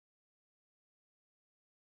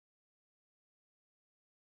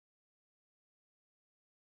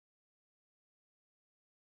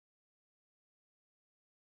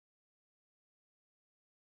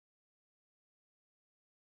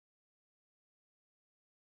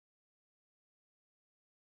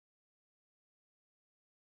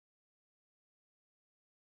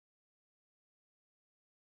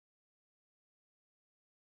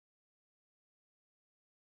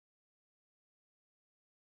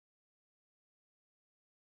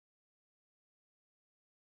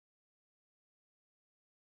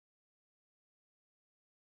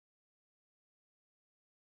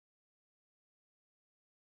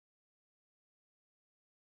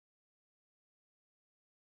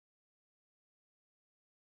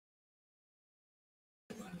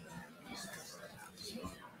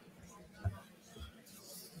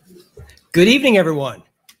Good evening, everyone.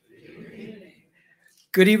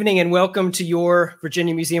 Good evening and welcome to your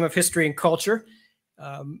Virginia Museum of History and Culture.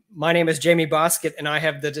 My name is Jamie Boskett, and I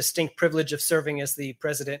have the distinct privilege of serving as the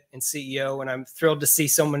president and CEO, and I'm thrilled to see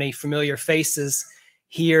so many familiar faces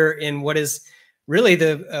here in what is really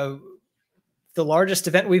the largest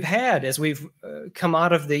event we've had as we've come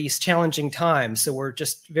out of these challenging times. So we're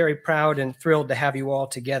just very proud and thrilled to have you all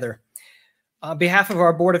together. On behalf of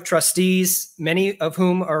our Board of Trustees, many of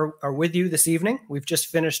whom are with you this evening, we've just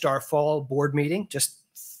finished our fall board meeting just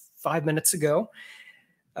 5 minutes ago.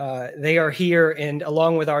 They are here, and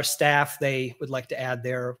along with our staff, they would like to add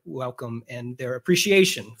their welcome and their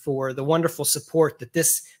appreciation for the wonderful support that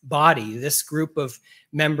this body, this group of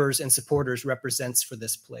members and supporters represents for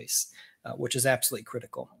this place, which is absolutely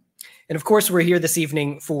critical. And of course, we're here this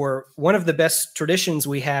evening for one of the best traditions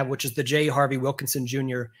we have, which is the J. Harvey Wilkinson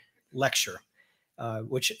Jr. Lecture,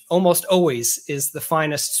 which almost always is the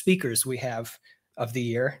finest speakers we have of the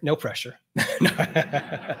year. No pressure.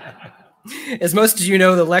 As most of you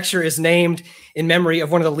know, the lecture is named in memory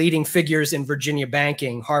of one of the leading figures in Virginia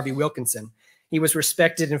banking, Harvey Wilkinson. He was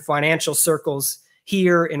respected in financial circles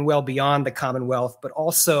here and well beyond the Commonwealth, but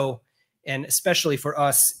also, and especially for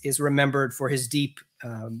us, is remembered for his deep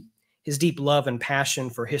love and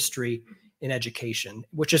passion for history and education,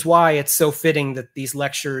 which is why it's so fitting that these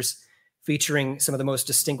lectures featuring some of the most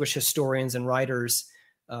distinguished historians and writers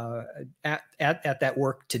at that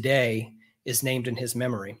work today is named in his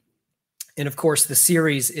memory. And of course, the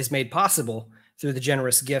series is made possible through the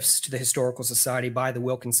generous gifts to the Historical Society by the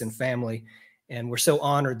Wilkinson family. And we're so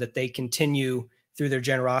honored that they continue through their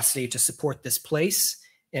generosity to support this place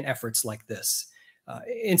and efforts like this.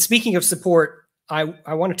 And speaking of support,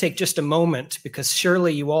 I want to take just a moment, because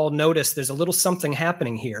surely you all noticed there's a little something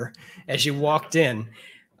happening here as you walked in.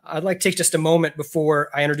 I'd like to take just a moment before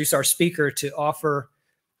I introduce our speaker to offer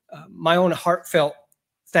my own heartfelt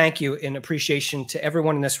thank you and appreciation to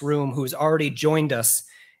everyone in this room who has already joined us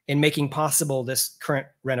in making possible this current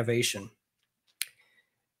renovation.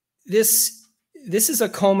 This is a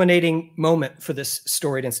culminating moment for this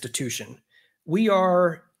storied institution. We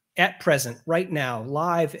are at present, right now,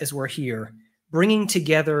 live as we're here, bringing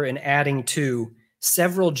together and adding to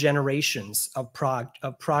several generations of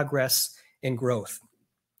progress and growth.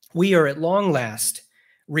 We are at long last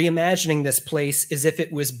reimagining this place as if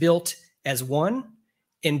it was built as one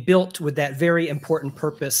and built with that very important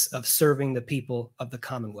purpose of serving the people of the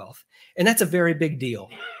Commonwealth. And that's a very big deal,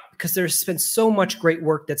 because there's been so much great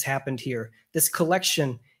work that's happened here. This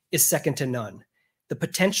collection is second to none. The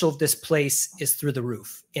potential of this place is through the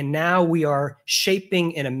roof. And now we are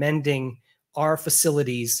shaping and amending our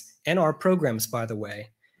facilities and our programs, by the way,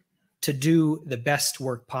 to do the best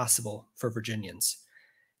work possible for Virginians.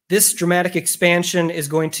 This dramatic expansion is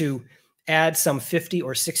going to add some 50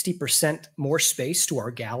 or 60% more space to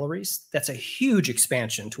our galleries. That's a huge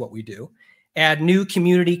expansion to what we do. Add new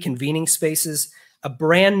community convening spaces, a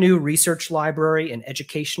brand new research library and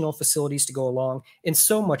educational facilities to go along, and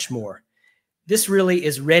so much more. This really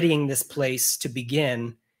is readying this place to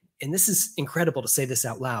begin, and this is incredible to say this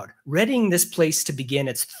out loud, readying this place to begin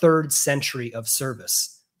its third century of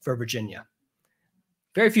service for Virginia.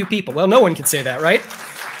 Very few people, well, no one can say that, right?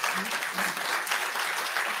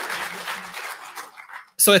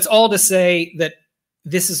 So it's all to say that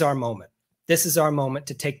this is our moment. This is our moment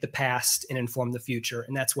to take the past and inform the future,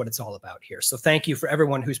 and that's what it's all about here. So thank you for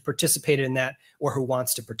everyone who's participated in that or who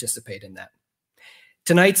wants to participate in that.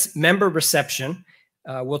 Tonight's member reception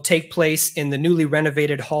will take place in the newly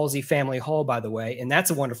renovated Halsey Family Hall, by the way, and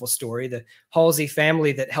that's a wonderful story. The Halsey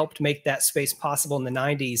family that helped make that space possible in the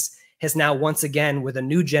 90s has now once again, with a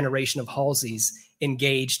new generation of Halseys,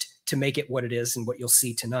 engaged to make it what it is and what you'll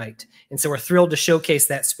see tonight. And so we're thrilled to showcase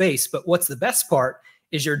that space. But what's the best part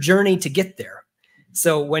is your journey to get there.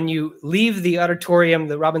 So when you leave the auditorium,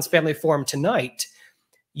 the Robbins Family Forum tonight,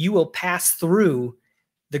 you will pass through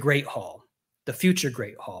the Great Hall, the future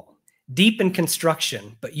Great Hall, deep in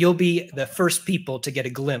construction, but you'll be the first people to get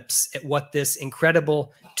a glimpse at what this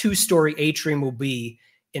incredible two-story atrium will be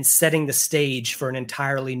in setting the stage for an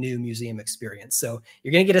entirely new museum experience. So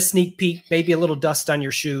you're going to get a sneak peek, maybe a little dust on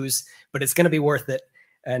your shoes, but it's going to be worth it.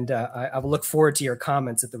 And I will look forward to your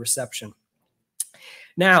comments at the reception.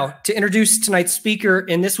 Now, to introduce tonight's speaker,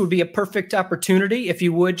 and this would be a perfect opportunity, if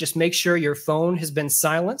you would, just make sure your phone has been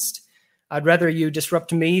silenced. I'd rather you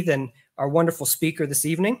disrupt me than our wonderful speaker this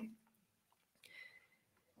evening.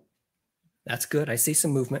 That's good. I see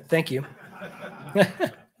some movement. Thank you.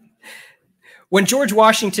 When George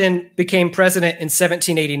Washington became president in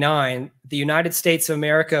 1789, the United States of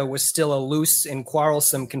America was still a loose and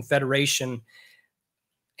quarrelsome confederation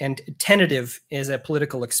and tentative as a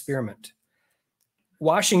political experiment.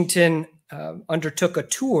 Washington undertook a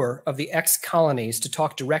tour of the ex-colonies to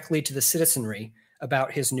talk directly to the citizenry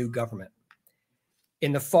about his new government.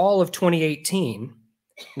 In the fall of 2018,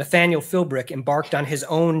 Nathaniel Philbrick embarked on his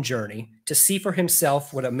own journey to see for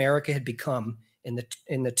himself what America had become in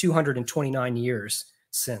the 229 years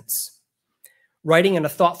since. Writing in a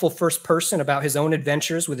thoughtful first person about his own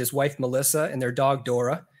adventures with his wife Melissa and their dog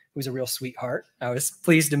Dora, who's a real sweetheart. I was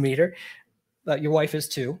pleased to meet her. Your wife is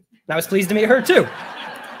too. And I was pleased to meet her too.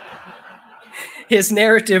 His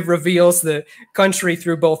narrative reveals the country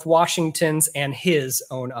through both Washington's and his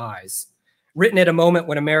own eyes. Written at a moment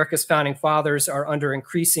when America's founding fathers are under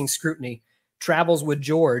increasing scrutiny, Travels with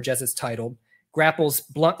George, as it's titled, grapples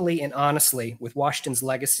bluntly and honestly with Washington's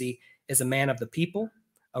legacy as a man of the people,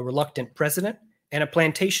 a reluctant president, and a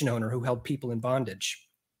plantation owner who held people in bondage.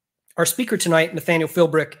 Our speaker tonight, Nathaniel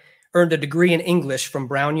Philbrick, earned a degree in English from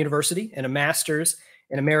Brown University and a master's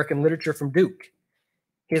in American literature from Duke.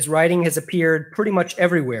 His writing has appeared pretty much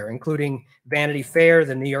everywhere, including Vanity Fair,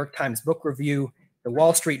 the New York Times Book Review, the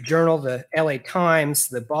Wall Street Journal, the LA Times,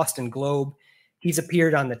 the Boston Globe. He's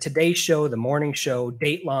appeared on the Today Show, the Morning Show,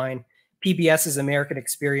 Dateline, PBS's American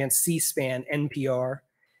Experience, C-SPAN, NPR.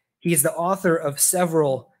 He's the author of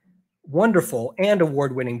several wonderful and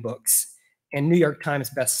award-winning books and New York Times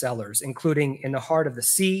bestsellers, including In the Heart of the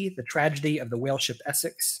Sea, The Tragedy of the Whale Ship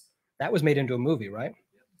Essex. That was made into a movie, right?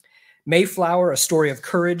 Mayflower, A Story of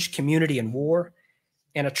Courage, Community, and War,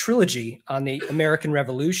 and a trilogy on the American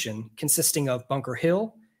Revolution consisting of Bunker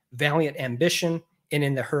Hill, Valiant Ambition, and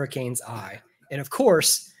In the Hurricane's Eye. And of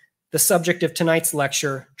course, the subject of tonight's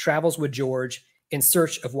lecture, Travels with George, In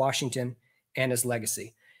Search of Washington and His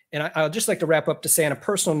Legacy. And I'd just like to wrap up to say on a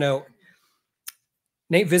personal note,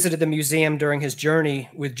 Nate visited the museum during his journey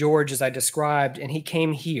with George, as I described, and he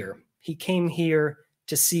came here. He came here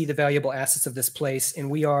to see the valuable assets of this place, and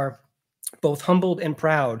we are both humbled and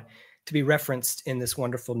proud to be referenced in this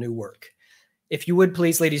wonderful new work. If you would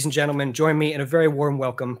please, ladies and gentlemen, join me in a very warm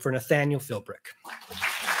welcome for Nathaniel Philbrick.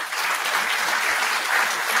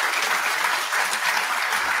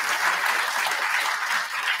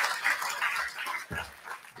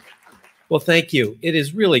 Well, thank you. It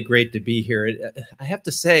is really great to be here. I have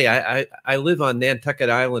to say, I live on Nantucket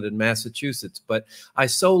Island in Massachusetts, but I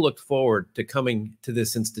so looked forward to coming to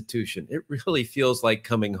this institution. It really feels like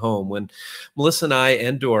coming home. When Melissa and I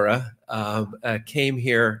and Dora came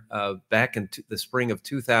here back in the spring of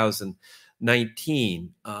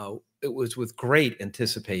 2019, it was with great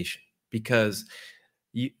anticipation because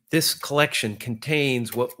this collection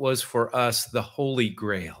contains what was for us the Holy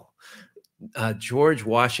Grail. George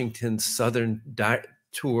Washington's Southern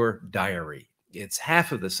Tour Diary. It's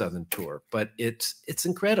half of the Southern Tour, but it's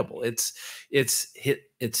incredible. It's his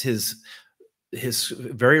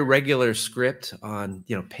very regular script on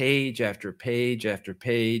page after page after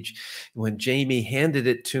page. When Jamie handed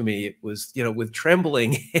it to me, it was with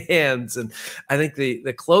trembling hands, and I think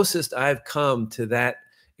the closest I've come to that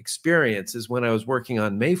experience is when I was working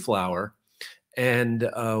on Mayflower, and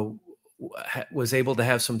was able to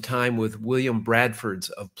have some time with William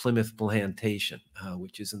Bradford's of Plymouth Plantation,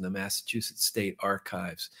 which is in the Massachusetts State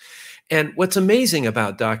Archives. And what's amazing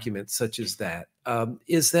about documents such as that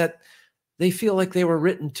is that they feel like they were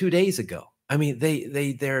written 2 days ago. I mean,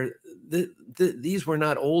 these were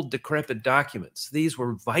not old, decrepit documents. These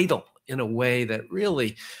were vital in a way that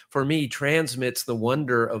really, for me, transmits the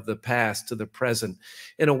wonder of the past to the present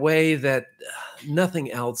in a way that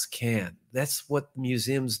nothing else can. That's what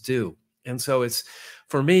museums do. And so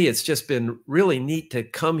for me, it's just been really neat to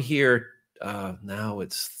come here. Now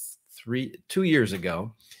it's 2 years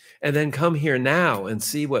ago, and then come here now and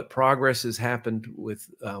see what progress has happened with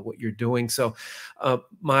what you're doing. So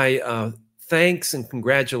my thanks and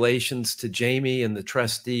congratulations to Jamie and the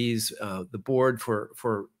trustees, the board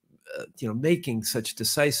for making such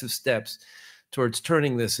decisive steps towards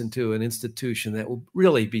turning this into an institution that will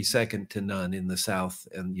really be second to none in the South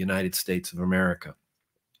and the United States of America.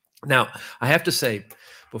 Now, I have to say,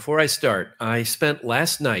 before I start, I spent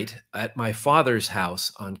last night at my father's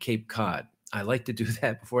house on Cape Cod. I like to do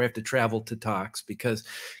that before I have to travel to talks, because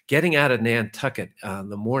getting out of Nantucket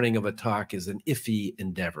on the morning of a talk is an iffy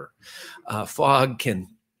endeavor. Fog can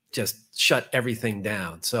just shut everything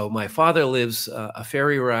down. So my father lives a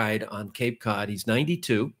ferry ride on Cape Cod. He's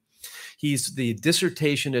 92. He's the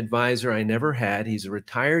dissertation advisor I never had. He's a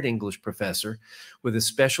retired English professor with a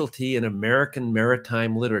specialty in American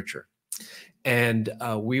maritime literature. And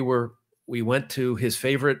we went to his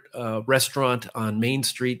favorite restaurant on Main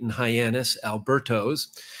Street in Hyannis, Alberto's,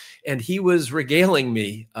 and he was regaling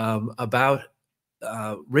me about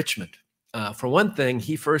Richmond. For one thing,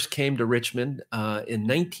 he first came to Richmond in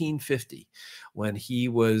 1950 when he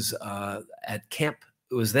was at camp.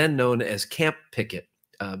 It was then known as Camp Pickett.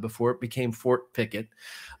 Before it became Fort Pickett.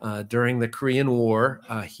 During the Korean War,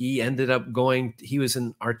 he was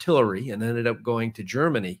in artillery and ended up going to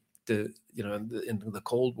Germany into the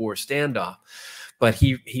Cold War standoff. But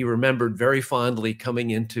he remembered very fondly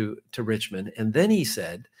coming into Richmond. And then he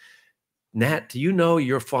said, "Nat, do you know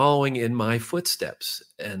you're following in my footsteps?"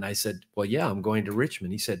 And I said, "Well, yeah, I'm going to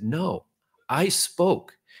Richmond." He said, "No, I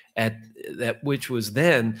spoke at that, which was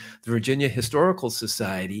then the Virginia Historical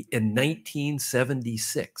Society in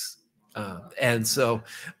 1976. And so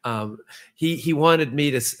he wanted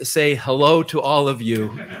me to say hello to all of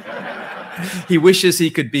you. He wishes he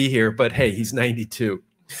could be here, but hey, he's 92.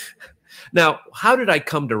 Now, how did I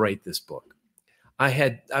come to write this book?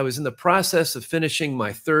 I was in the process of finishing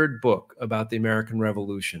my third book about the American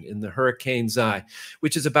Revolution, In the Hurricane's Eye,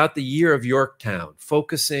 which is about the year of Yorktown,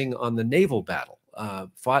 focusing on the naval battle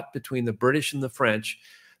fought between the British and the French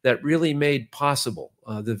that really made possible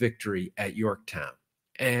the victory at Yorktown.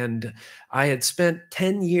 And I had spent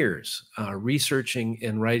 10 years researching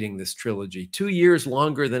and writing this trilogy, 2 years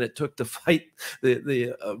longer than it took to fight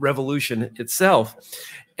the revolution itself.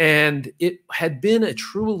 And it had been a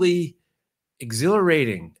truly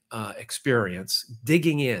exhilarating experience,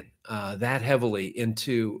 digging in that heavily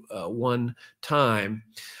into one time.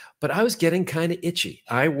 But I was getting kind of itchy.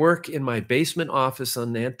 I work in my basement office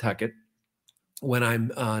on Nantucket. When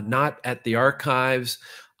I'm not at the archives,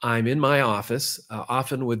 I'm in my office,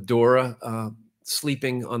 often with Dora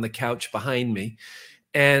sleeping on the couch behind me.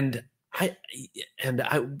 And I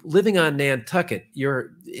living on Nantucket,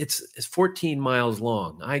 it's 14 miles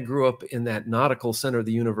long. I grew up in that nautical center of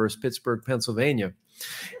the universe, Pittsburgh, Pennsylvania,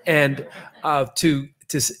 and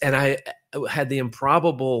I had the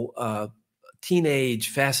improbable teenage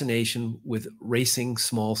fascination with racing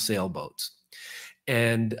small sailboats.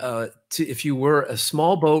 And if you were a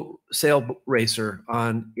small boat sail racer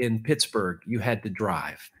in Pittsburgh, you had to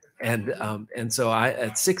drive. And so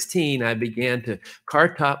at 16, I began to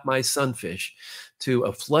car top my sunfish to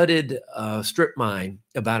a flooded strip mine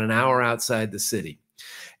about an hour outside the city.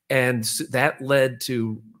 And that led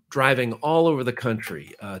to driving all over the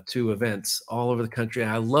country to events all over the country.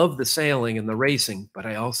 And I love the sailing and the racing, but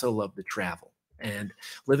I also love the travel. And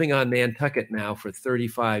living on Nantucket now for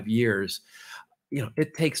 35 years,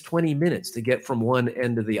 it takes 20 minutes to get from one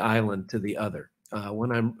end of the island to the other.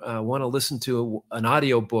 When I want to listen to an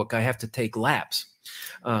audio book, I have to take laps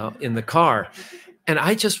in the car. And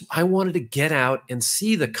I wanted to get out and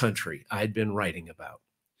see the country I'd been writing about.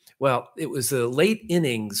 Well, it was the late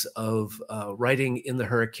innings of writing In the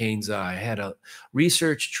Hurricane's Eye. I had a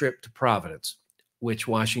research trip to Providence, which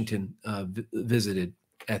Washington visited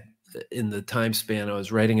in the time span I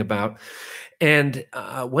was writing about, and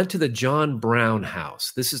went to the John Brown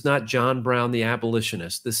House. This is not John Brown, the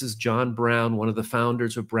abolitionist. This is John Brown, one of the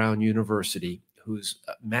founders of Brown University, whose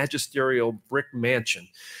magisterial brick mansion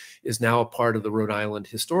is now a part of the Rhode Island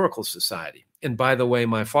Historical Society. And by the way,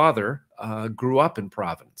 my father grew up in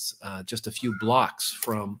Providence, just a few blocks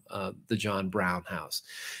from the John Brown House.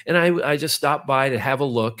 And I just stopped by to have a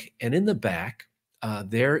look. And in the back,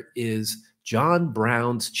 there is John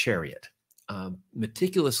Brown's chariot,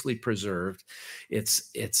 meticulously preserved.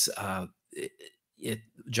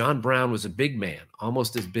 John Brown was a big man,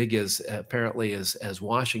 almost as big as apparently as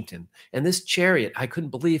Washington. And this chariot, I couldn't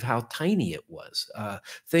believe how tiny it was.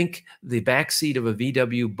 Think the back seat of a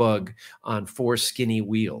VW Bug on 4 skinny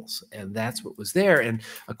wheels. And that's what was there. And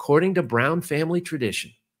according to Brown family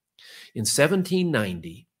tradition, in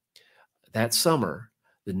 1790, that summer,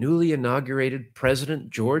 the newly inaugurated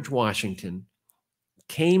President George Washington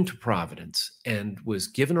came to Providence and was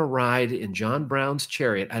given a ride in John Brown's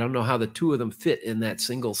chariot. I don't know how the two of them fit in that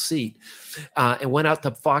single seat, and went out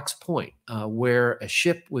to Fox Point, where a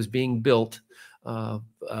ship was being built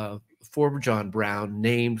for John Brown,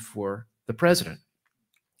 named for the president.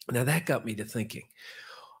 Now that got me to thinking.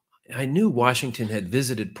 I knew Washington had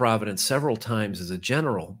visited Providence several times as a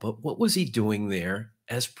general, but what was he doing there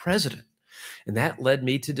as president? And that led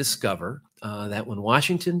me to discover that when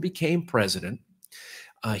Washington became president,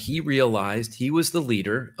 he realized he was the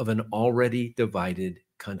leader of an already divided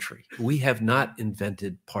country. We have not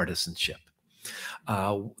invented partisanship.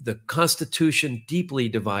 The Constitution deeply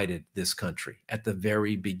divided this country at the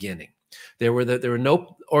very beginning. There were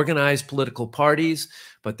no organized political parties,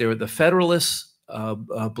 but the Federalists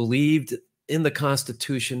believed in the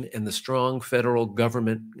Constitution and the strong federal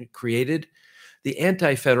government created. The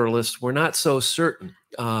Anti-Federalists were not so certain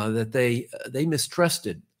that they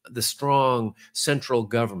mistrusted the strong central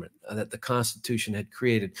government that the Constitution had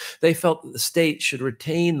created. They felt that the state should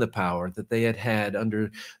retain the power that they had had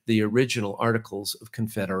under the original Articles of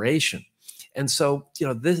Confederation. And so,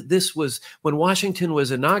 this was when Washington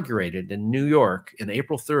was inaugurated in New York in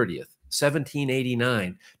April 30th,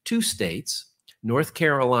 1789. Two states, North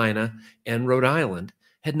Carolina and Rhode Island,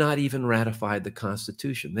 had not even ratified the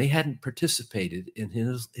Constitution. They hadn't participated in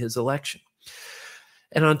his election.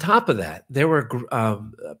 And on top of that, there were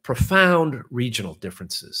profound regional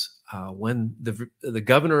differences. When the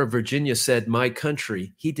governor of Virginia said, "my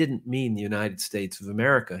country," he didn't mean the United States of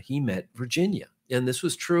America. He meant Virginia. And this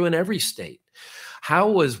was true in every state. How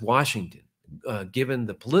was Washington, given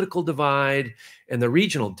the political divide and the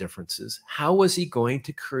regional differences, how was he going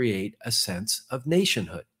to create a sense of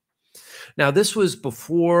nationhood? Now, this was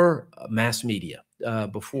before mass media,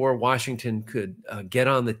 before Washington could get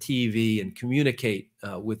on the TV and communicate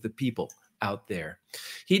with the people out there.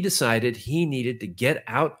 He decided he needed to get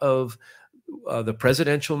out of the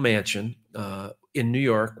presidential mansion in New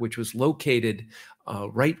York, which was located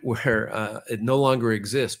right where it no longer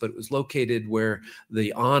exists, but it was located where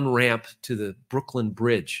the on-ramp to the Brooklyn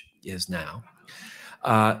Bridge is now.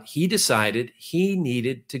 He decided he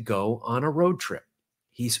needed to go on a road trip.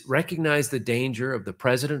 He's recognized the danger of the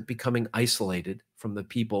president becoming isolated from the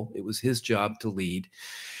people it was his job to lead.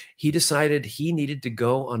 He decided he needed to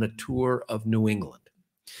go on a tour of New England.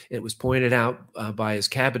 It was pointed out by his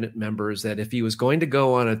cabinet members that if he was going to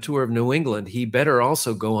go on a tour of New England, he better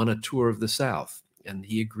also go on a tour of the South. And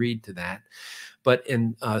he agreed to that. But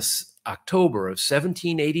in October of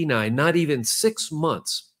 1789, not even 6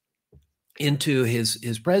 months into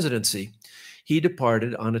his presidency, he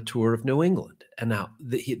departed on a tour of New England. And now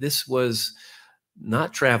this was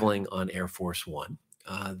not traveling on Air Force One.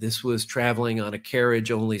 This was traveling on a carriage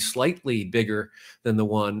only slightly bigger than the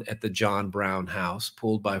one at the John Brown house,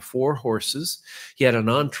 pulled by 4 horses. He had an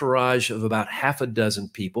entourage of about half a dozen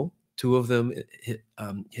people, 2 of them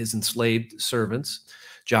his enslaved servants,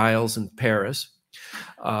 Giles and Paris.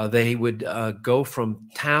 They would go from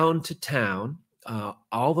town to town,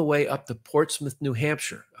 all the way up to Portsmouth, New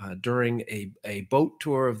Hampshire. During a boat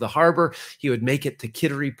tour of the harbor, he would make it to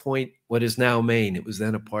Kittery Point, what is now Maine. It was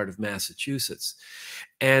then a part of Massachusetts.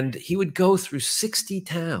 And he would go through 60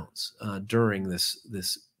 towns during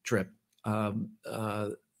this trip,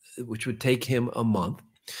 which would take him a month.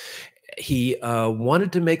 He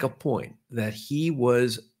wanted to make a point that he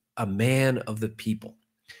was a man of the people.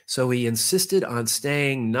 So he insisted on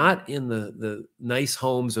staying not in the nice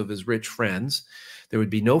homes of his rich friends. There would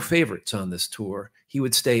be no favorites on this tour. He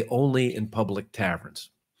would stay only in public taverns.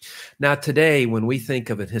 Now, today, when we think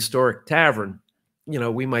of a historic tavern,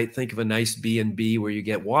 we might think of a nice B&B where you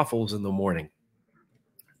get waffles in the morning.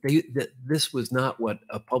 This was not what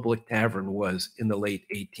a public tavern was in the late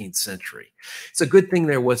 18th century. It's a good thing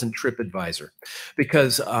there wasn't TripAdvisor,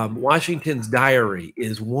 because Washington's diary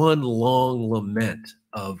is one long lament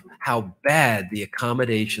of how bad the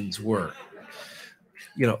accommodations were.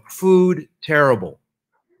 Food, terrible.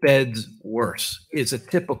 Beds, worse, is a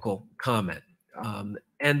typical comment.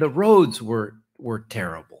 And the roads were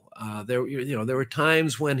terrible. There were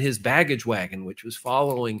times when his baggage wagon, which was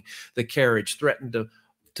following the carriage, threatened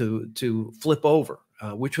to flip over,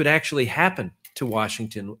 which would actually happen to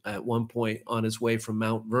Washington at one point on his way from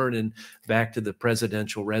Mount Vernon back to the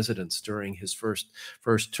presidential residence during his first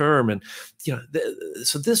term. And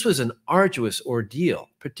so this was an arduous ordeal,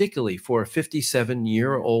 particularly for a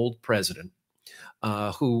 57-year-old president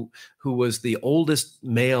who was the oldest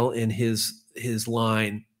male in his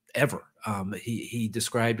line ever. He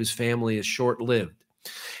described his family as short-lived.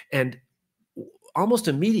 And almost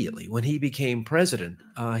immediately when he became president,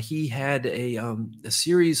 he had a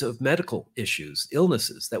series of medical issues,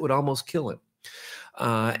 illnesses that would almost kill him.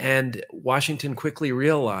 And Washington quickly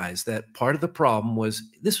realized that part of the problem was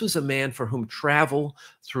this was a man for whom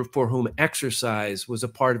for whom exercise was a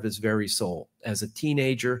part of his very soul. As a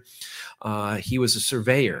teenager, he was a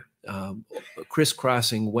surveyor,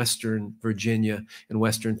 crisscrossing Western Virginia and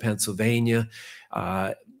Western Pennsylvania.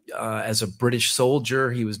 As a British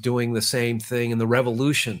soldier, he was doing the same thing. In the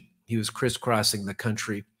Revolution, he was crisscrossing the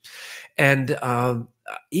country. And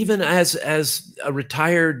even as a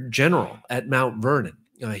retired general at Mount Vernon,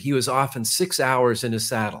 he was often 6 hours in his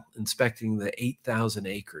saddle inspecting the 8,000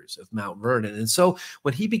 acres of Mount Vernon. And so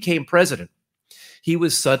when he became president, he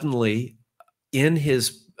was suddenly in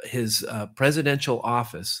his presidential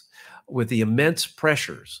office with the immense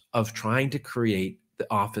pressures of trying to create the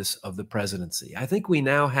office of the presidency. I think we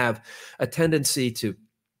now have a tendency to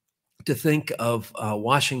think of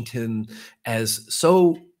Washington as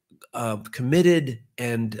so committed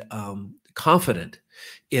and confident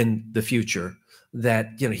in the future,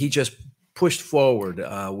 that he just pushed forward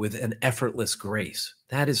with an effortless grace.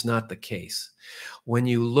 That is not the case. When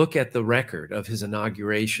you look at the record of his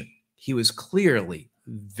inauguration, he was clearly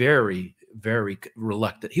very, very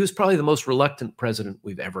reluctant. He was probably the most reluctant president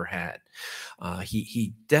we've ever had.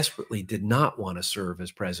 He desperately did not want to serve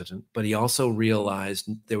as president, but he also realized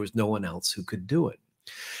there was no one else who could do it.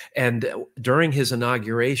 And during his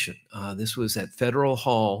inauguration, this was at Federal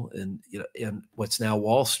Hall in what's now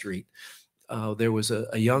Wall Street. There was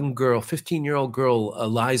a young girl, 15-year-old girl,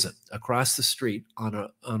 Eliza, across the street on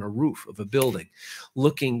a roof of a building,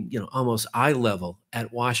 looking, almost eye level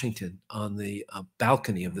at Washington on the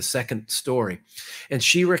balcony of the second story. And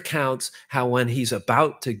she recounts how when he's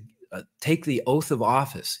about to take the oath of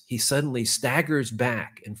office, he suddenly staggers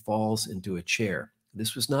back and falls into a chair.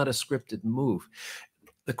 This was not a scripted move.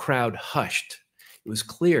 The crowd hushed. It was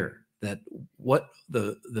clear that what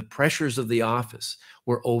the pressures of the office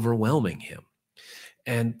were overwhelming him.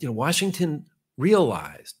 And Washington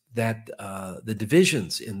realized that the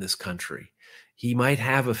divisions in this country, he might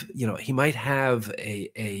have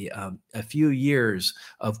a few years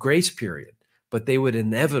of grace period, but they would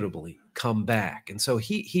inevitably come back. And so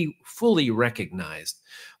he fully recognized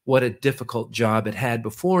what a difficult job it had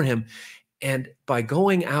before him. And by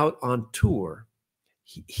going out on tour,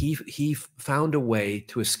 he found a way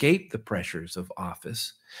to escape the pressures of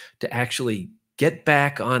office, to actually get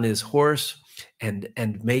back on his horse and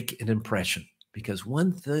make an impression. Because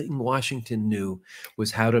one thing Washington knew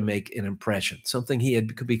was how to make an impression, something he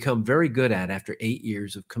had become very good at after 8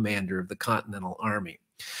 years of commander of the Continental Army.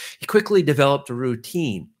 He quickly developed a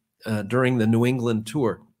routine during the New England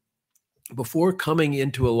tour. Before coming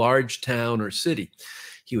into a large town or city,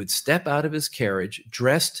 he would step out of his carriage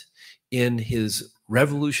dressed in his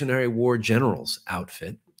Revolutionary War general's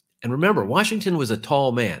outfit. And remember, Washington was a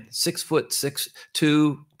tall man,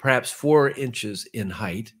 6'6", perhaps 4 inches in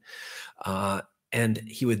height. And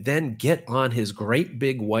he would then get on his great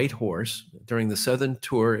big white horse. During the Southern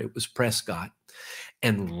tour, it was Prescott,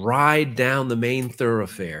 and ride down the main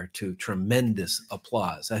thoroughfare to tremendous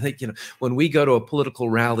applause. I think, when we go to a political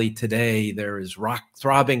rally today, there is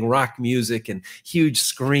throbbing rock music and huge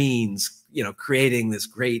screens, creating this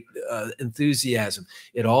great enthusiasm.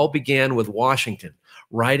 It all began with Washington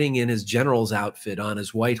riding in his general's outfit on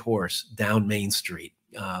his white horse down Main Street.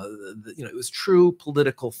 It was true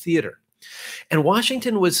political theater. And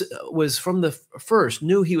Washington was from the first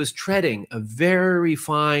knew he was treading a very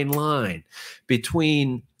fine line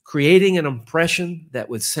between creating an impression that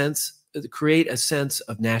would create a sense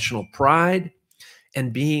of national pride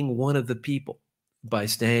and being one of the people by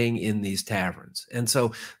staying in these taverns. And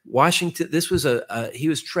so Washington, he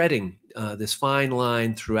was treading this fine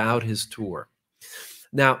line throughout his tour.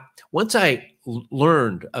 Now, once I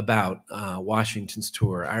learned about Washington's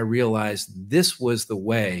tour, I realized this was the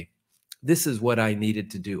way. This is what I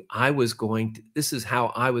needed to do. This is how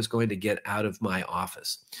I was going to get out of my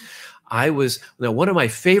office. Now, one of my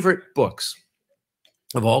favorite books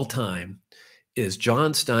of all time is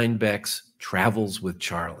John Steinbeck's Travels with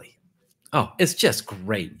Charlie. Oh, it's just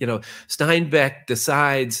great. Steinbeck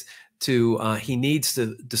decides he needs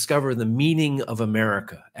to discover the meaning of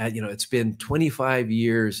America. It's been 25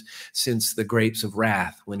 years since the Grapes of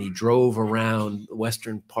Wrath, when he drove around the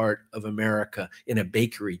western part of America in a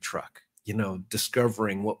bakery truck,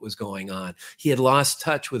 discovering what was going on. He had lost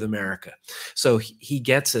touch with America. So he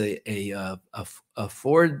gets a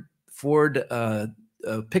Ford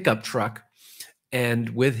pickup truck, and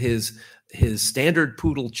with his standard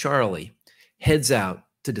poodle Charlie, heads out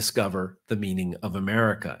to discover the meaning of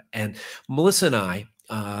America. And Melissa and I,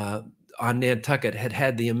 on Nantucket,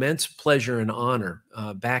 had the immense pleasure and honor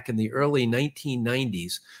back in the early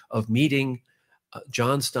 1990s of meeting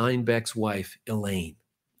John Steinbeck's wife, Elaine.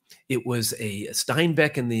 It was a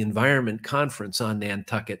Steinbeck and the Environment Conference on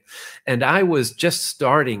Nantucket, and I was just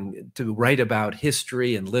starting to write about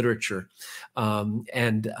history and literature,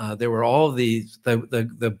 and there were all the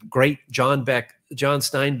great John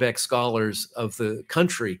Steinbeck scholars of the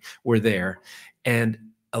country were there, and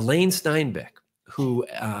Elaine Steinbeck,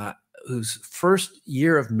 whose first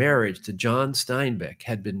year of marriage to John Steinbeck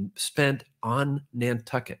had been spent on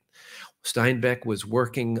Nantucket. Steinbeck was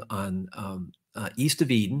working on east of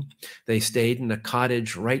Eden. They stayed in a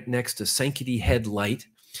cottage right next to Sankaty Head Light.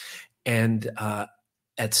 And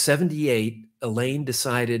at 78, Elaine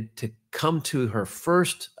decided to come to her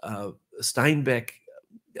first Steinbeck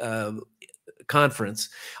conference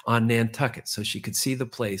on Nantucket so she could see the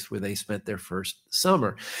place where they spent their first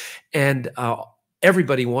summer. And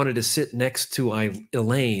everybody wanted to sit next to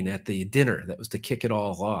Elaine at the dinner that was to kick it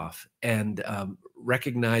all off. And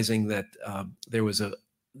recognizing that there was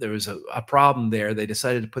a problem there, they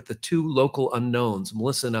decided to put the two local unknowns,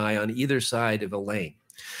 Melissa and I, on either side of Elaine.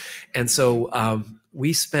 And so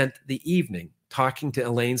we spent the evening talking to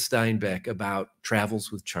Elaine Steinbeck about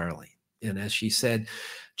Travels with Charlie. And as she said,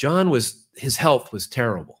 his health was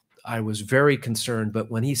terrible. I was very concerned,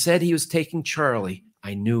 but when he said he was taking Charlie,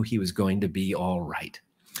 I knew he was going to be all right.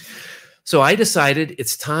 So I decided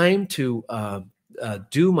it's time to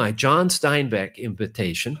do my John Steinbeck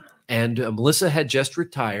invitation. And Melissa had just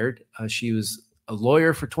retired. She was a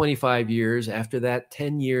lawyer for 25 years. After that,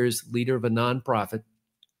 10 years leader of a nonprofit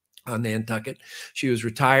on Nantucket. She was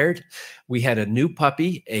retired. We had a new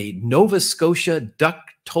puppy, a Nova Scotia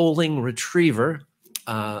duck-tolling retriever,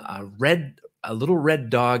 a little red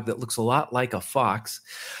dog that looks a lot like a fox,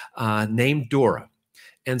 named Dora.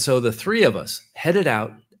 And so the three of us headed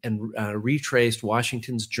out and retraced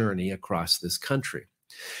Washington's journey across this country.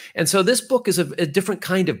 And so this book is a different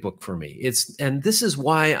kind of book for me. And this is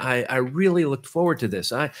why I really looked forward to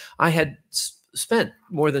this. I had spent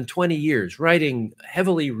more than 20 years writing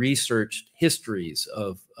heavily researched histories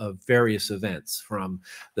of various events, from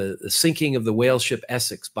the sinking of the whale ship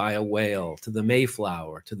Essex by a whale, to the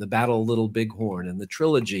Mayflower, to the Battle of Little Bighorn, and the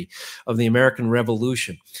trilogy of the American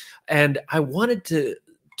Revolution. And I wanted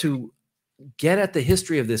to get at the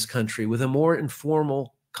history of this country with a more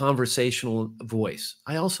informal, conversational voice.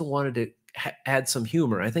 I also wanted to add some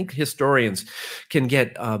humor. I think historians can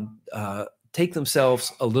take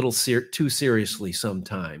themselves a little too seriously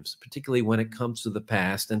sometimes, particularly when it comes to the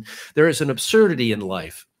past. And there is an absurdity in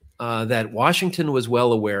life that Washington was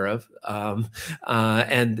well aware of,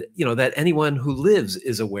 and that anyone who lives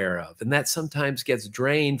is aware of, and that sometimes gets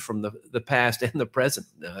drained from the past and the present,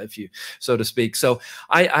 if you so to speak. So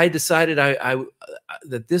I decided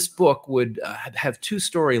that this book would have two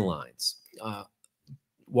storylines: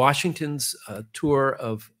 Washington's tour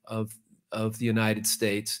of the United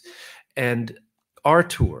States, and our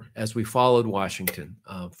tour as we followed Washington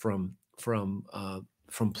from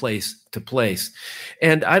place to place.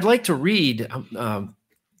 And I'd like to read a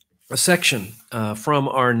section from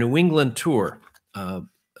our New England tour.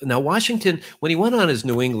 Now, Washington, when he went on his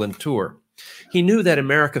New England tour, he knew that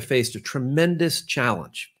America faced a tremendous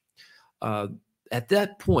challenge. At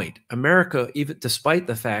that point, America, even despite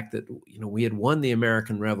the fact that we had won the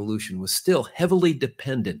American Revolution, was still heavily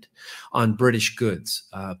dependent on British goods,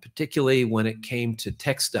 particularly when it came to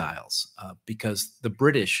textiles, because the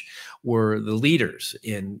British were the leaders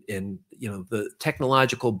in the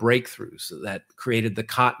technological breakthroughs that created the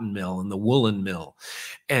cotton mill and the woolen mill,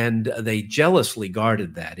 and they jealously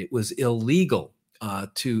guarded that. It was illegal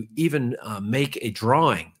to even make a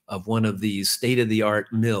drawing of one of these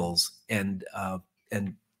state-of-the-art mills and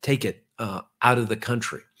take it out of the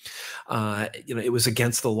country. It was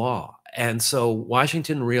against the law. And so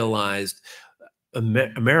Washington realized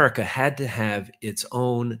America had to have its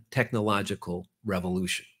own technological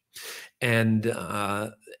revolution. And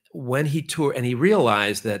when he toured, and he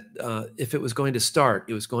realized that if it was going to start,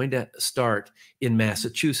 it was going to start in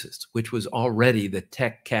Massachusetts, which was already the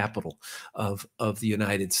tech capital of the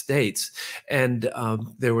United States. And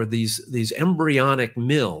there were these embryonic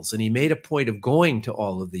mills, and he made a point of going to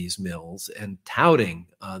all of these mills and touting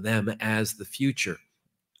them as the future.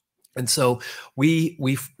 And so we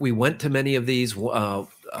went to many of these.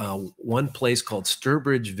 One place called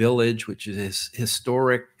Sturbridge Village, which is this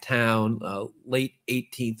historic town, late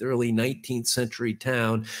 18th, early 19th century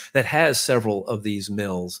town that has several of these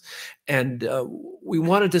mills. And we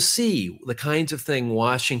wanted to see the kinds of thing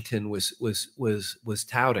Washington was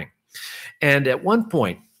touting. And at one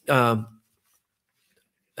point, and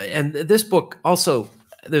this book also,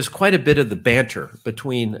 there's quite a bit of the banter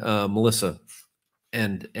between Melissa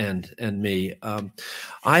and me.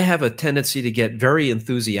 I have a tendency to get very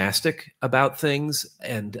enthusiastic about things,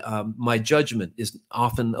 and my judgment is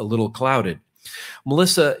often a little clouded.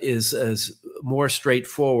 Melissa is more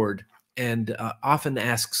straightforward and often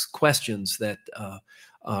asks questions that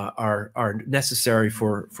are necessary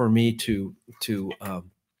for me to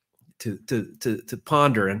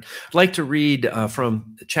ponder. And I'd like to read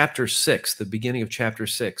from chapter 6, the beginning of chapter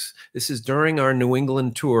 6. This is during our New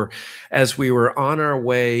England tour as we were on our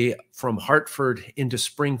way from Hartford into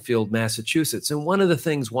Springfield, Massachusetts. And one of the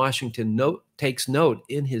things Washington takes note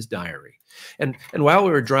in his diary, and while we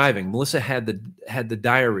were driving, Melissa had the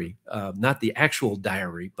diary, not the actual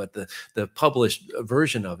diary, but the published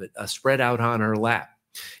version of it spread out on her lap.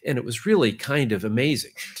 And it was really kind of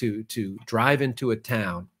amazing to drive into a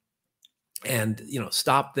town and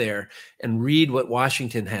stop there and read what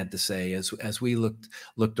Washington had to say as we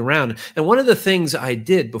looked around. And one of the things I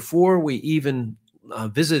did before we even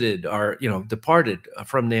visited or, departed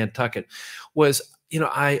from Nantucket was,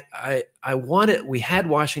 we had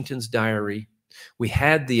Washington's diary. We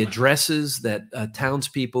had the addresses that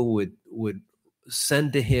townspeople would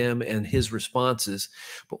send to him and his responses.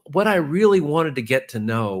 But what I really wanted to get to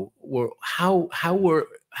know were how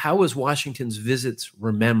was Washington's visits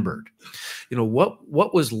remembered?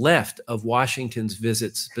 What was left of Washington's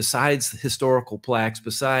visits besides the historical plaques,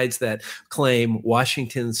 besides that claim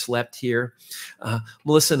Washington slept here?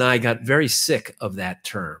 Melissa and I got very sick of that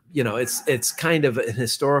term. It's kind of an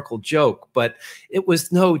historical joke, but it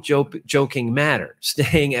was no joking matter,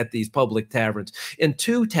 staying at these public taverns. In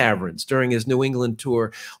 2 taverns during his New England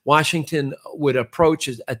tour, Washington would approach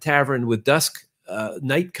a tavern with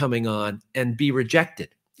night coming on and be rejected.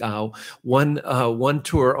 One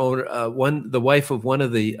tour owner, the wife of one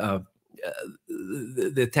of the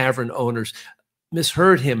tavern owners,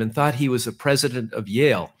 misheard him and thought he was the president of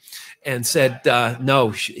Yale, and said no,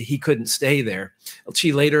 he couldn't stay there.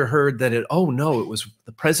 She later heard that it was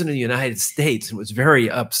the president of the United States, and was very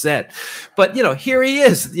upset. But here he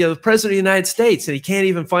is, the president of the United States, and he can't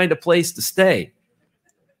even find a place to stay.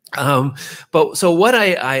 But so what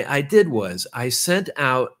I did was I sent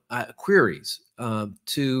out queries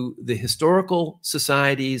to the historical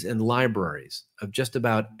societies and libraries of just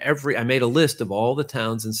about I made a list of all the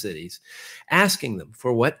towns and cities, asking them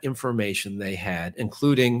for what information they had,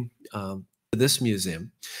 including this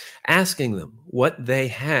museum, asking them what they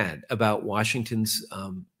had about Washington's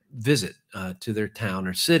visit to their town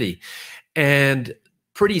or city. And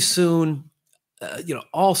pretty soon,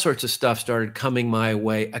 all sorts of stuff started coming my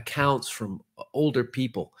way, accounts from older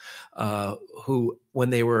people who, when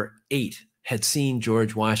they were 8, had seen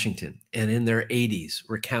George Washington, and in their 80s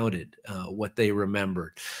recounted what they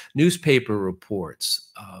remembered. Newspaper reports,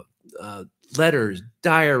 letters,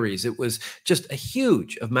 diaries. It was just a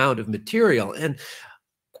huge amount of material. And,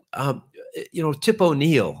 Tip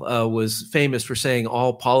O'Neill was famous for saying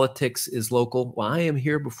all politics is local. Well, I am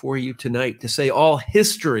here before you tonight to say all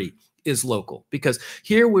history is local, because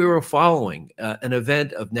here we were following an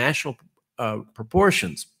event of national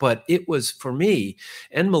proportions, but it was, for me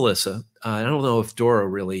and Melissa, I don't know if Dora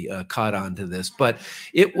really caught on to this, but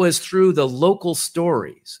it was through the local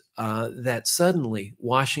stories that suddenly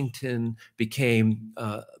Washington's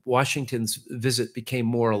visit became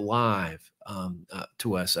more alive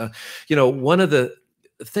to us. One of the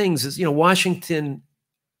things is, Washington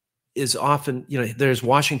is often, there's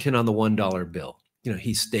Washington on the $1 bill.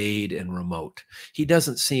 He stayed and remote. He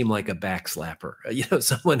doesn't seem like a backslapper,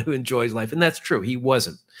 someone who enjoys life. And that's true. He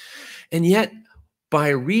wasn't. And yet, by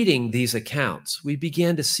reading these accounts, we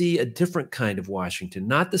began to see a different kind of Washington,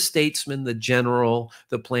 not the statesman, the general,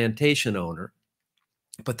 the plantation owner,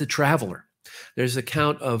 but the traveler. There's an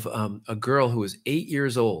account of a girl who was 8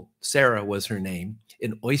 years old. Sarah was her name,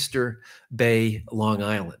 in Oyster Bay, Long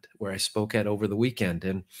Island, where I spoke at over the weekend.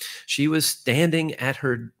 And she was standing at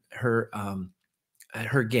her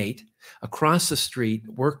gate. Across the street,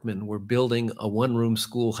 workmen were building a one-room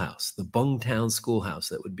schoolhouse, the Bungtown Schoolhouse,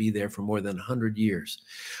 that would be there for more than 100 years,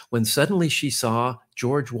 when suddenly she saw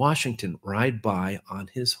George Washington ride by on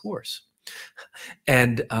his horse.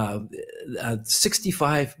 And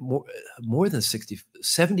 75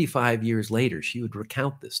 years later, she would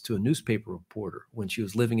recount this to a newspaper reporter when she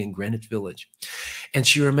was living in Greenwich Village. And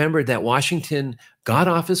she remembered that Washington got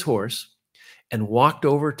off his horse and walked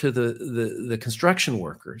over to the construction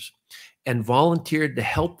workers and volunteered to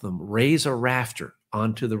help them raise a rafter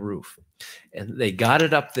onto the roof. And they got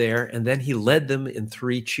it up there, and then he led them in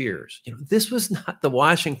 3 cheers. This was not the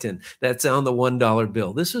Washington that's on the $1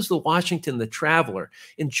 bill. This is the Washington, the traveler,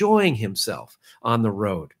 enjoying himself on the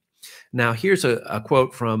road. Now, here's a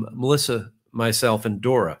quote from Melissa, myself, and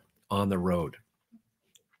Dora on the road.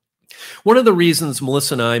 One of the reasons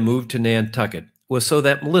Melissa and I moved to Nantucket was so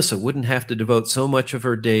that Melissa wouldn't have to devote so much of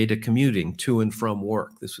her day to commuting to and from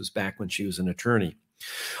work. This was back when she was an attorney.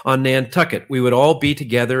 On Nantucket, we would all be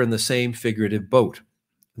together in the same figurative boat.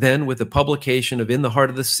 Then, with the publication of In the Heart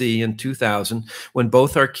of the Sea in 2000, when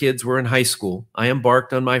both our kids were in high school, I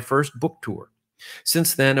embarked on my first book tour.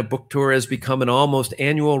 Since then, a book tour has become an almost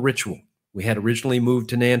annual ritual. We had originally moved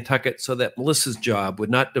to Nantucket so that Melissa's job would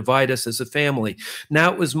not divide us as a family.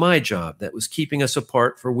 Now it was my job that was keeping us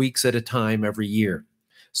apart for weeks at a time every year.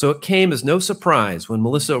 So it came as no surprise when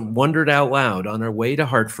Melissa wondered out loud on her way to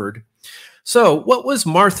Hartford, so what was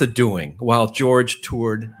Martha doing while George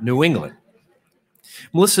toured New England?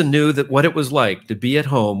 Melissa knew that what it was like to be at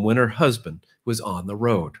home when her husband was on the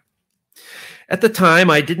road. At the time,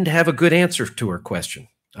 I didn't have a good answer to her question.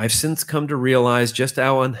 I've since come to realize just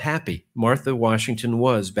how unhappy Martha Washington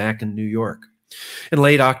was back in New York. In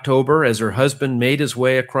late October, as her husband made his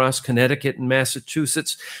way across Connecticut and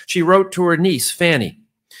Massachusetts, she wrote to her niece, Fanny,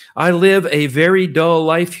 "I live a very dull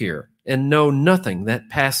life here and know nothing that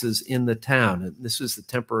passes in the town." And this is the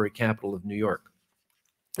temporary capital of New York.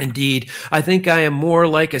 "Indeed, I think I am more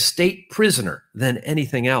like a state prisoner than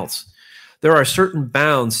anything else. There are certain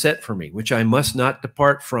bounds set for me, which I must not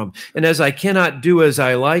depart from. And as I cannot do as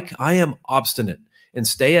I like, I am obstinate and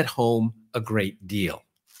stay at home a great deal."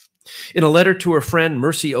 In a letter to her friend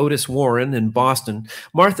Mercy Otis Warren in Boston,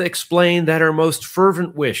 Martha explained that her most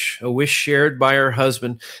fervent wish, a wish shared by her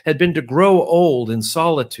husband, had been to grow old in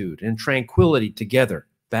solitude and tranquility together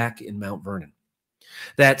back in Mount Vernon.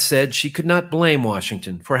 That said, she could not blame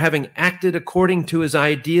Washington for having acted according to his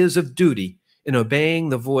ideas of duty in obeying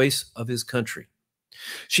the voice of his country.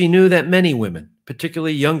 She knew that many women,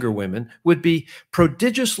 particularly younger women, would be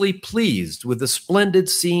prodigiously pleased with the splendid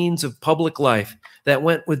scenes of public life that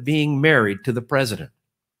went with being married to the president.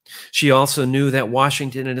 She also knew that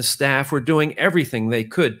Washington and his staff were doing everything they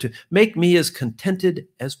could to make me as contented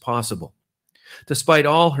as possible. Despite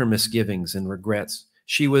all her misgivings and regrets,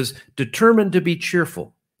 she was determined to be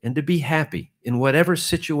cheerful and to be happy in whatever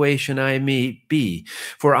situation I may be,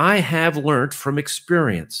 for I have learnt from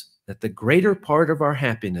experience that the greater part of our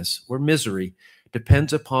happiness or misery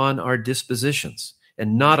depends upon our dispositions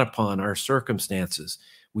and not upon our circumstances.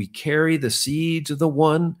 We carry the seeds of the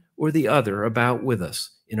one or the other about with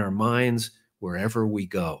us in our minds wherever we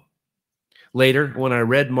go. Later, when I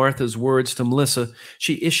read Martha's words to Melissa,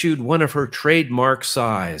 she issued one of her trademark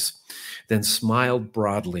sighs, then smiled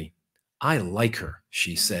broadly. "I like her,"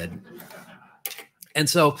 she said. And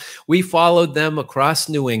so we followed them across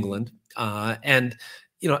New England. And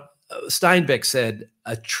Steinbeck said,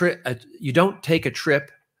 you don't take a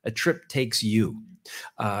trip takes you.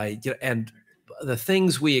 And the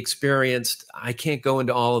things we experienced, I can't go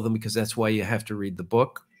into all of them because that's why you have to read the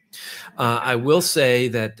book. I will say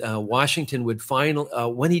that Washington would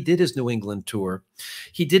when he did his New England tour,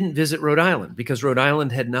 he didn't visit Rhode Island because Rhode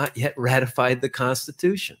Island had not yet ratified the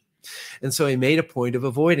Constitution. And so he made a point of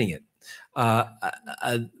avoiding it.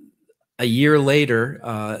 A year later,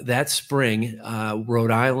 that spring,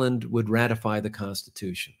 Rhode Island would ratify the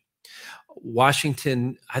Constitution.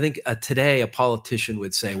 Washington, I think today a politician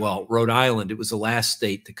would say, well, Rhode Island, it was the last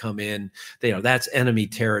state to come in. That's enemy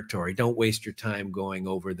territory. Don't waste your time going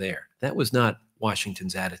over there. That was not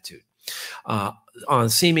Washington's attitude. On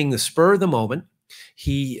seeming the spur of the moment,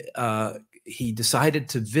 he decided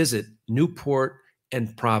to visit Newport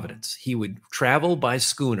and Providence. He would travel by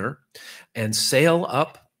schooner and sail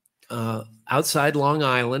up outside Long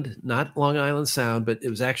Island, not Long Island Sound, but it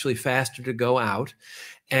was actually faster to go out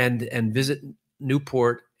and visit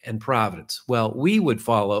Newport and Providence. Well, we would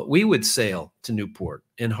sail to Newport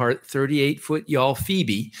in 38-foot yawl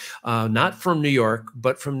Phoebe, not from New York,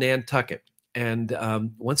 but from Nantucket. And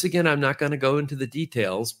once again, I'm not going to go into the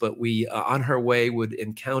details, but we, on our way, would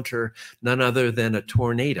encounter none other than a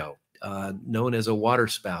tornado, known as a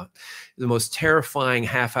waterspout. The most terrifying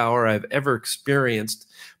half hour I've ever experienced.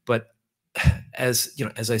 But as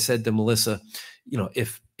I said to Melissa,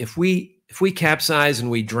 if we capsize and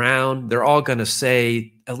we drown, they're all going to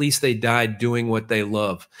say, at least they died doing what they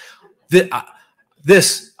love.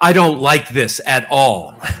 I don't like this at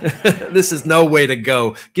all. This is no way to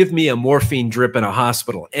go. Give me a morphine drip in a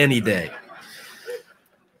hospital any day.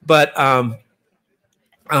 But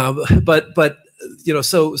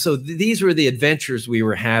so these were the adventures we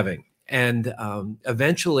were having. And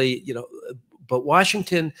eventually, but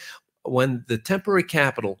Washington, when the temporary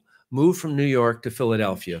capital moved from New York to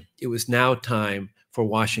Philadelphia, it was now time for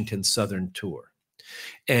Washington's Southern tour.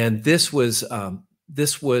 And this was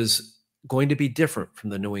going to be different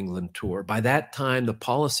from the New England tour. By that time, the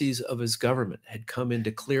policies of his government had come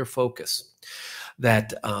into clear focus.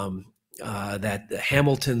 That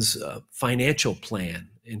Hamilton's financial plan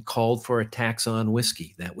and called for a tax on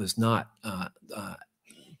whiskey that was not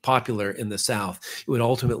popular in the South. It would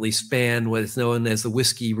ultimately span what is known as the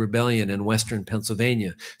Whiskey Rebellion in Western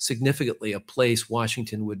Pennsylvania, significantly a place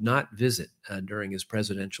Washington would not visit during his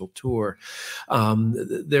presidential tour.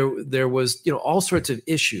 There was all sorts of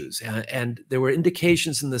issues, and there were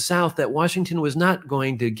indications in the South that Washington was not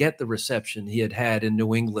going to get the reception he had had in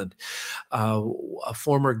New England. A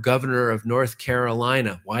former governor of North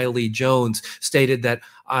Carolina, Wiley Jones, stated that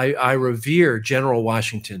I revere General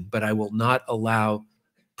Washington, but I will not allow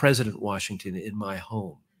President Washington in my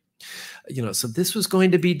home. So this was going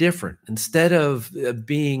to be different. Instead of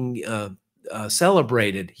being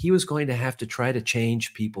celebrated, he was going to have to try to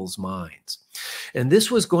change people's minds. And this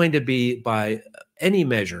was going to be, by any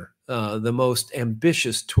measure, the most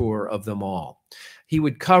ambitious tour of them all. He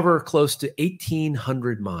would cover close to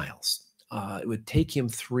 1,800 miles. It would take him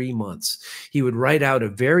 3 months. He would write out a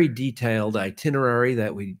very detailed itinerary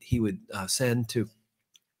that he would send to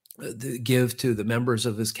give to the members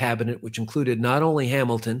of his cabinet, which included not only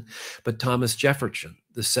Hamilton, but Thomas Jefferson,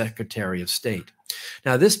 the Secretary of State.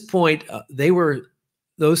 Now, at this point,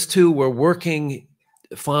 those two were working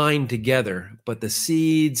fine together, but the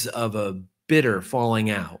seeds of a bitter falling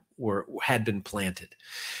out had been planted,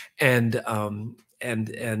 and the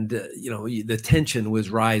tension was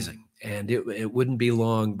rising. And it wouldn't be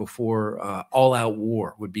long before all-out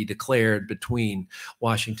war would be declared between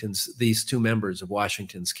these two members of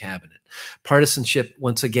Washington's cabinet. Partisanship,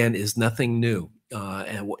 once again, is nothing new,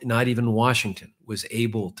 and not even Washington was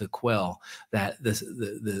able to quell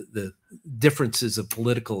the differences of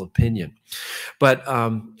political opinion. But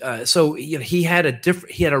so he had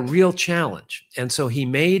a real challenge, and so he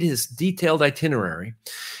made his detailed itinerary,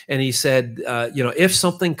 and he said, if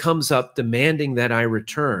something comes up demanding that I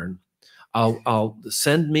return, I'll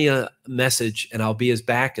send me a message and I'll be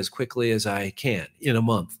back as quickly as I can in a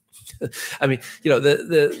month. I mean,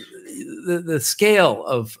 the scale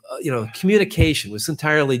of communication was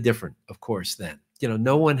entirely different, of course, then.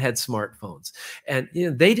 No one had smartphones, and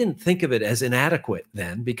they didn't think of it as inadequate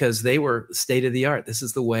then, because they were state of the art. This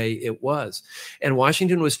is the way it was. And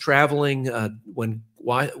Washington was traveling when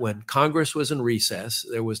Congress was in recess.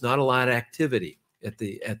 There was not a lot of activity at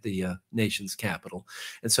the nation's capital,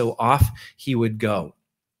 and so off he would go.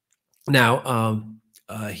 Now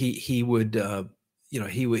he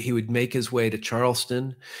would make his way to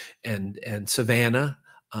Charleston and Savannah.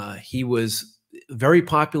 He was very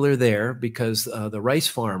popular there because the rice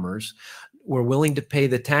farmers were willing to pay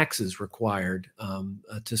the taxes required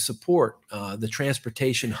to support the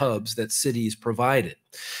transportation hubs that cities provided,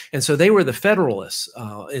 and so they were the Federalists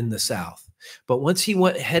in the South. But once he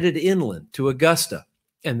headed inland to Augusta,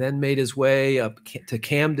 and then made his way up to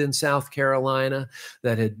Camden, South Carolina,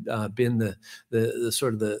 that had been the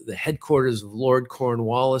sort of the headquarters of Lord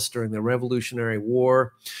Cornwallis during the Revolutionary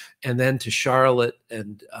War, and then to Charlotte,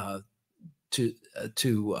 and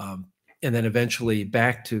and then eventually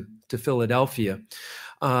back to Philadelphia.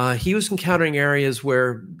 He was encountering areas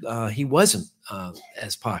where he wasn't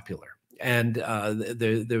as popular. And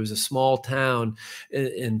there was a small town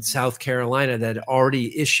in South Carolina that had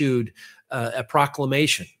already issued a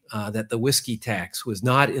proclamation that the whiskey tax was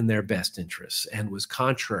not in their best interests and was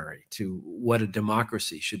contrary to what a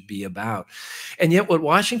democracy should be about. And yet what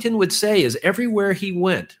Washington would say is everywhere he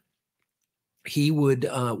went, he would,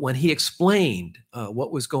 when he explained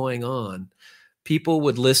what was going on, people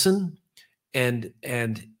would listen and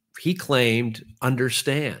he claimed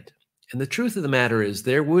understand. And the truth of the matter is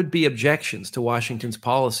there would be objections to Washington's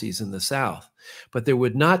policies in the South, but there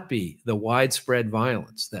would not be the widespread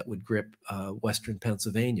violence that would grip Western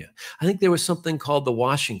Pennsylvania. I think there was something called the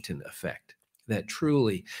Washington effect that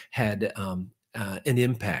truly had an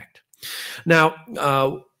impact. Now,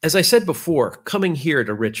 as I said before, coming here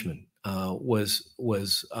to Richmond was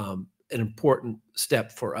an important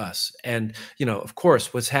step for us. And, of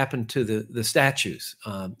course, what's happened to the statues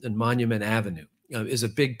in Monument Avenue is a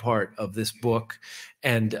big part of this book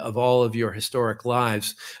and of all of your historic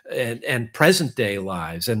lives and present day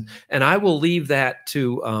lives. And I will leave that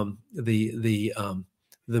to the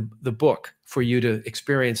book for you to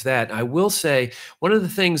experience that. I will say one of the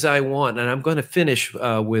things I want, and I'm going to finish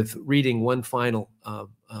with reading one final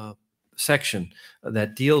section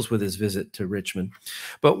that deals with his visit to Richmond.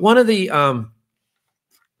 But one of the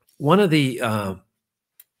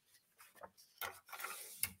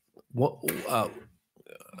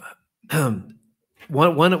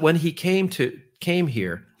when he came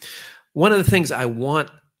here, one of the things I want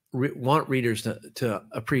readers to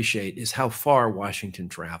appreciate is how far Washington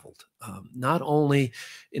traveled, not only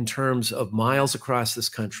in terms of miles across this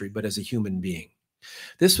country, but as a human being.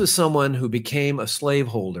 This was someone who became a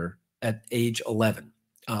slaveholder at age 11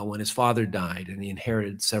 when his father died, and he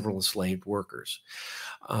inherited several enslaved workers.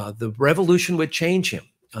 The revolution would change him.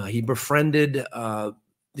 He befriended the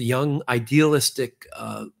young idealistic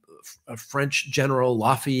French general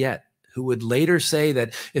Lafayette, who would later say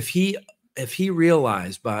that if he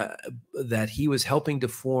realized that he was helping to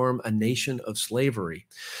form a nation of slavery,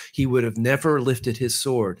 he would have never lifted his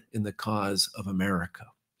sword in the cause of America.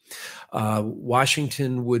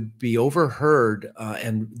 Washington would be overheard,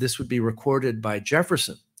 and this would be recorded by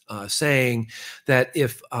Jefferson, saying that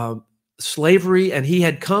if slavery, and he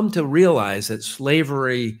had come to realize that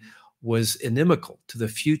slavery was inimical to the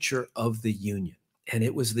future of the Union. And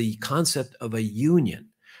it was the concept of a union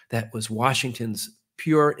that was Washington's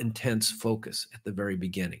pure, intense focus at the very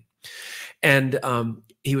beginning. And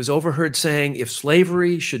he was overheard saying, if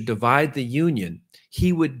slavery should divide the Union,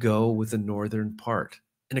 he would go with the northern part.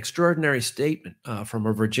 An extraordinary statement from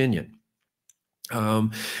a Virginian.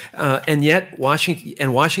 And yet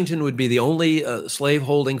Washington would be the only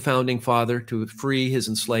slave-holding founding father to free his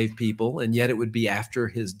enslaved people, and yet it would be after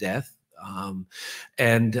his death.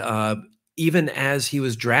 Even as he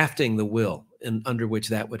was drafting the will under which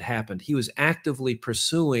that would happen, he was actively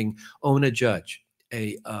pursuing Ona Judge,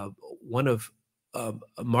 one of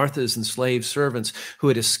Martha's enslaved servants who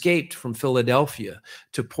had escaped from Philadelphia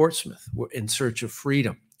to Portsmouth in search of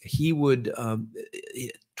freedom. He would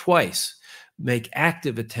twice make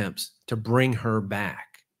active attempts to bring her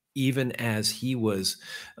back, even as he was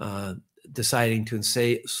deciding to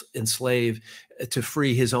enslave, to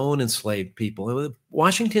free his own enslaved people.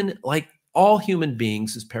 Washington, like all human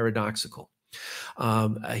beings, is paradoxical.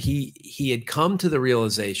 He had come to the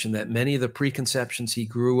realization that many of the preconceptions he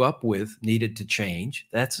grew up with needed to change.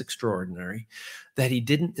 That's extraordinary. That he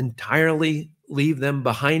didn't entirely leave them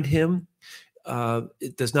behind him,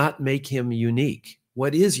 it does not make him unique.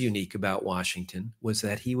 What is unique about Washington was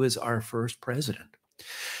that he was our first president,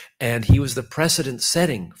 and he was the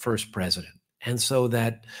precedent-setting first president. And so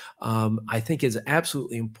that I think is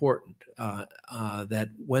absolutely important that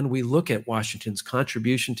when we look at Washington's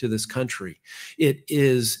contribution to this country, it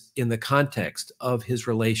is in the context of his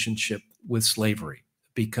relationship with slavery,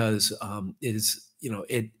 because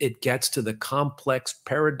it gets to the complex,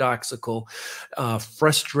 paradoxical,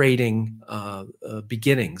 frustrating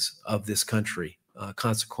beginnings of this country,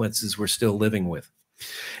 consequences we're still living with.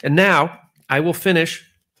 And now I will finish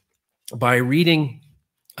by reading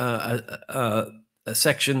a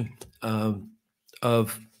section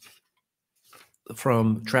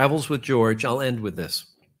from Travels with George. I'll end with this.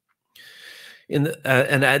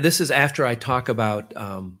 This is after I talk about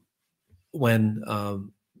when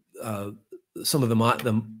some of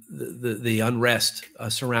the unrest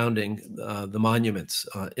surrounding the monuments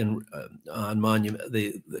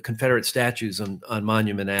the Confederate statues on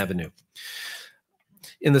Monument Avenue.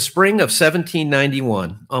 In the spring of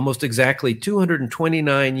 1791, almost exactly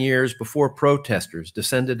 229 years before protesters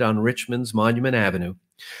descended on Richmond's Monument Avenue,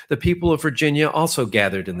 the people of Virginia also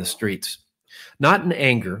gathered in the streets, not in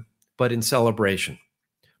anger, but in celebration.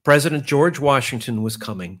 President George Washington was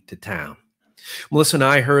coming to town. Melissa and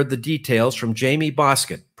I heard the details from Jamie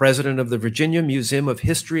Boscott, president of the Virginia Museum of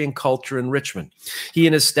History and Culture in Richmond. He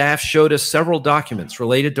and his staff showed us several documents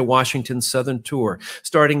related to Washington's southern tour,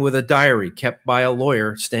 starting with a diary kept by a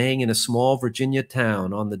lawyer staying in a small Virginia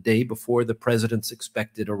town on the day before the president's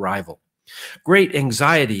expected arrival. Great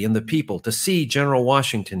anxiety in the people to see General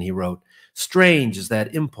Washington, he wrote. Strange is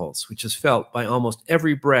that impulse which is felt by almost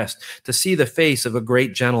every breast to see the face of a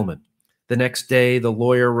great gentleman. The next day, the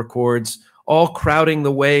lawyer records, all crowding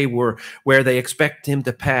the way where they expect him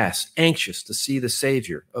to pass, anxious to see the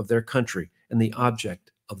savior of their country and the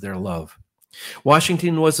object of their love.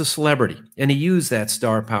 Washington was a celebrity, and he used that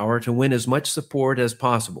star power to win as much support as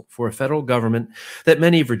possible for a federal government that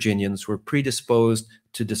many Virginians were predisposed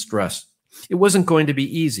to distrust. It wasn't going to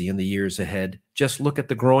be easy in the years ahead. Just look at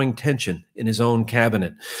the growing tension in his own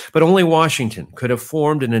cabinet. But only Washington could have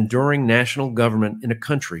formed an enduring national government in a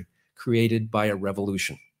country created by a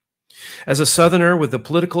revolution. As a Southerner with the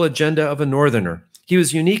political agenda of a Northerner, he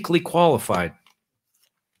was uniquely qualified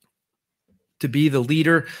to be the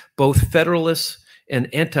leader both Federalists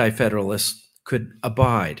and Anti-Federalists could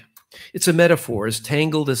abide. It's a metaphor as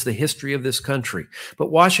tangled as the history of this country, but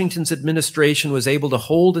Washington's administration was able to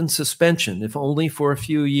hold in suspension, if only for a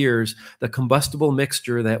few years, the combustible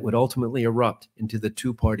mixture that would ultimately erupt into the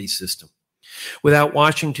two-party system. Without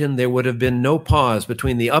Washington, there would have been no pause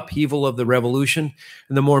between the upheaval of the revolution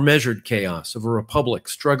and the more measured chaos of a republic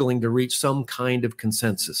struggling to reach some kind of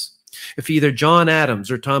consensus. If either John Adams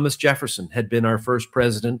or Thomas Jefferson had been our first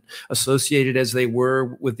president, associated as they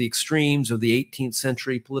were with the extremes of the 18th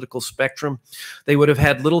century political spectrum, they would have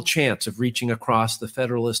had little chance of reaching across the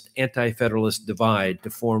Federalist-Anti-Federalist divide to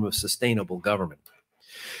form a sustainable government.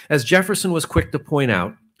 As Jefferson was quick to point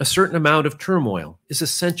out, a certain amount of turmoil is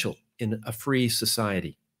essential in a free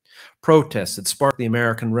society. Protests had sparked the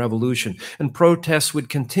American Revolution, and protests would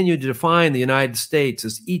continue to define the United States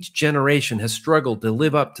as each generation has struggled to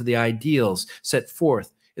live up to the ideals set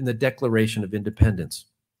forth in the Declaration of Independence.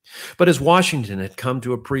 But as Washington had come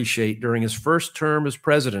to appreciate during his first term as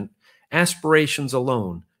president, aspirations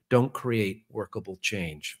alone don't create workable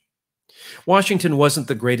change. Washington wasn't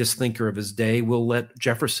the greatest thinker of his day. We'll let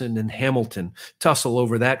Jefferson and Hamilton tussle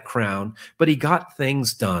over that crown, but he got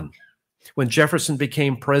things done. When Jefferson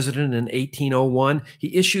became president in 1801,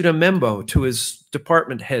 he issued a memo to his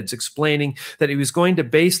department heads explaining that he was going to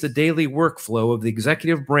base the daily workflow of the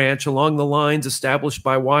executive branch along the lines established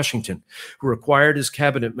by Washington, who required his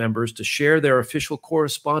cabinet members to share their official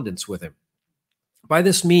correspondence with him. By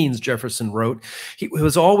this means, Jefferson wrote, he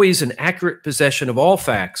was always in accurate possession of all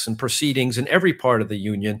facts and proceedings in every part of the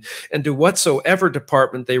Union, and to whatsoever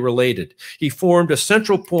department they related. He formed a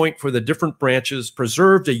central point for the different branches,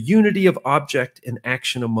 preserved a unity of object and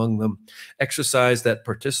action among them, exercised that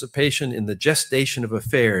participation in the gestation of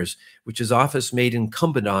affairs which his office made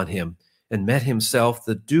incumbent on him, and met himself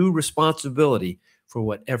the due responsibility for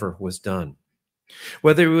whatever was done.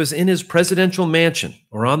 Whether he was in his presidential mansion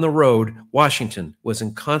or on the road, Washington was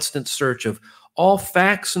in constant search of all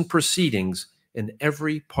facts and proceedings in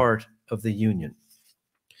every part of the Union.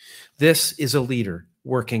 This is a leader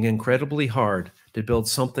working incredibly hard to build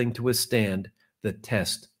something to withstand the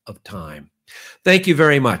test of time. Thank you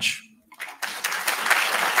very much.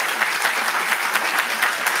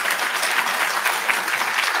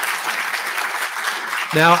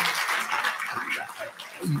 Now,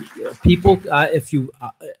 people, if you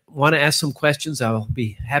want to ask some questions, I'll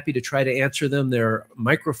be happy to try to answer them. There are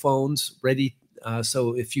microphones ready.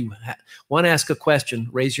 So if you want to ask a question,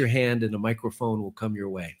 raise your hand and a microphone will come your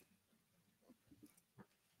way.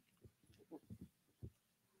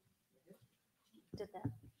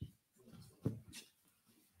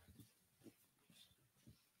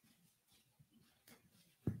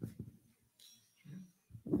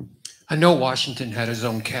 I know Washington had his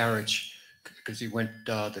own carriage because he went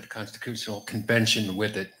to the Constitutional Convention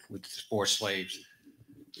with it, with 4 slaves.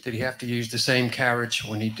 Did he have to use the same carriage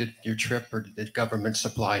when he did your trip, or did the government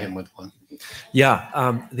supply him with one?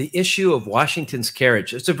 Yeah, the issue of Washington's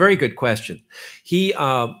carriage, it's a very good question. He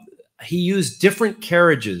used different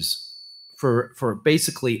carriages for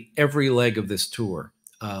basically every leg of this tour.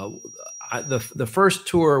 The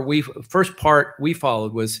first part we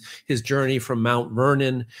followed was his journey from Mount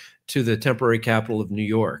Vernon to the temporary capital of New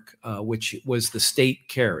York, which was the state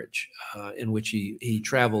carriage in which he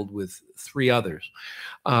traveled with 3 others.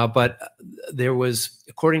 But there was,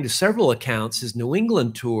 according to several accounts, his New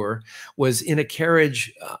England tour was in a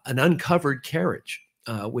carriage, an uncovered carriage,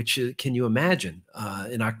 which can you imagine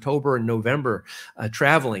in October and November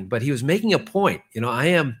traveling? But he was making a point. I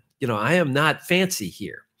am not fancy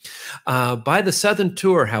here. By the Southern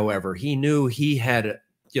tour, however, he knew he had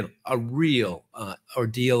a real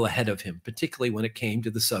ordeal ahead of him, particularly when it came to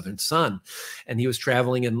the Southern sun. And he was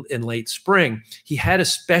traveling in late spring. He had a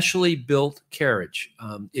specially built carriage.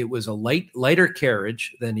 It was a lighter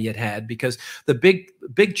carriage than he had because the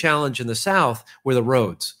big challenge in the South were the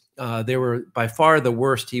roads. They were by far the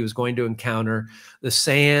worst he was going to encounter. The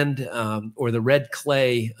sand or the red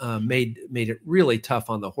clay made it really tough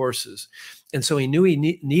on the horses. And so he knew he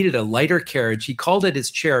needed a lighter carriage. He called it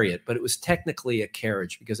his chariot, but it was technically a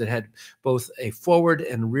carriage because it had both a forward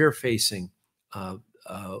and rear-facing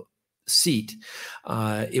seat.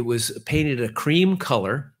 It was painted a cream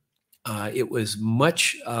color. It was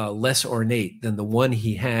much less ornate than the one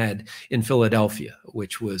he had in Philadelphia,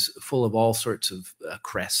 which was full of all sorts of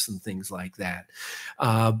crests and things like that.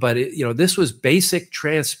 But this was basic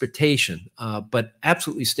transportation, but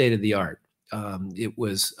absolutely state of the art. It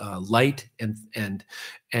was light and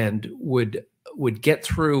would get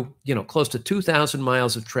through close to 2,000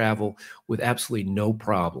 miles of travel with absolutely no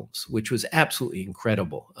problems, which was absolutely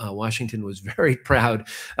incredible. Washington was very proud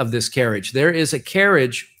of this carriage. There is a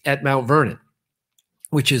carriage at Mount Vernon,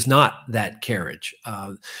 which is not that carriage.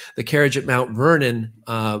 The carriage at Mount Vernon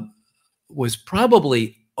was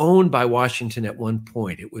probably owned by Washington at one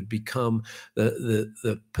point. It would become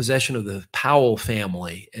the possession of the Powell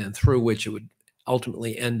family, and through which it would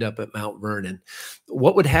ultimately end up at Mount Vernon.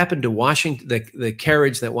 What would happen to Washington, the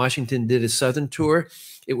carriage that Washington did his Southern tour?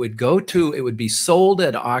 It would be sold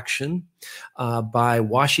at auction by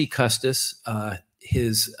Washi Custis,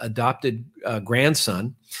 his adopted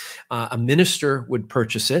grandson. A minister would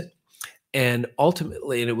purchase it, and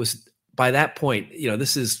ultimately, and it was by that point,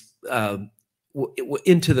 this is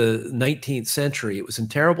into the 19th century. It was in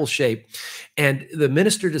terrible shape. And the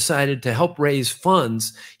minister decided to help raise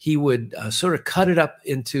funds, he would sort of cut it up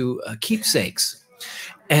into keepsakes.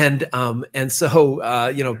 And so,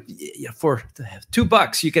 for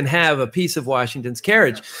 $2, you can have a piece of Washington's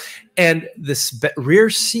carriage. And this rear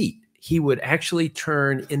seat, he would actually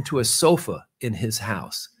turn into a sofa in his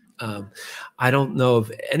house. I don't know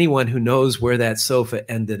of anyone who knows where that sofa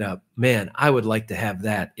ended up. Man, I would like to have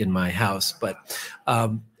that in my house. But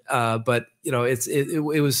it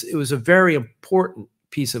was a very important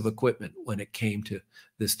piece of equipment when it came to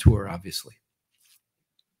this tour, obviously.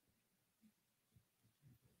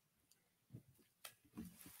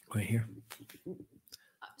 Right here.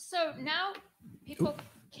 So now people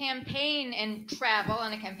campaign and travel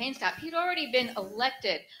on a campaign stop. He'd already been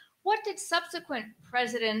elected. What did subsequent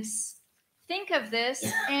presidents think of this?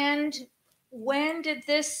 And when did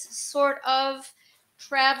this sort of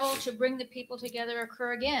travel to bring the people together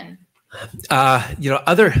occur again?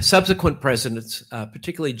 Other subsequent presidents,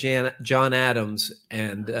 particularly John Adams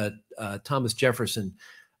and Thomas Jefferson,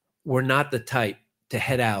 were not the type to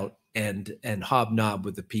head out and hobnob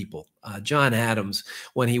with the people. John Adams,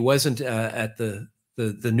 when he wasn't at the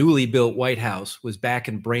newly built White House, was back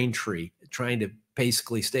in Braintree trying to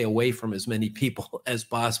basically stay away from as many people as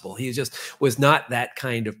possible. He just was not that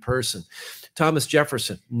kind of person. Thomas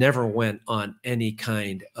Jefferson never went on any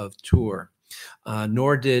kind of tour.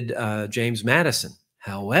 Nor did James Madison.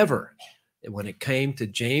 However, when it came to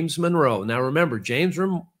James Monroe, now remember, James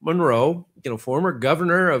Monroe, former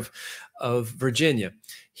governor of Virginia,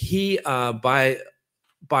 he by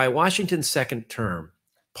Washington's second term,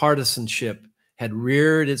 partisanship had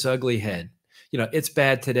reared its ugly head. It's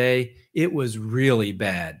bad today. It was really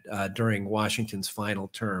bad during Washington's final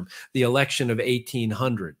term. The election of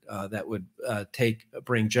 1800 that would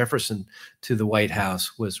bring Jefferson to the White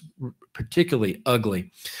House was particularly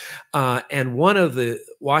ugly. And one of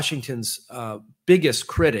Washington's biggest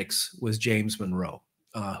critics was James Monroe,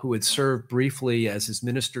 who had served briefly as his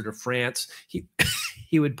minister to France.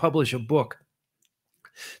 He would publish a book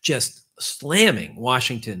just slamming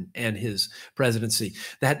Washington and his presidency.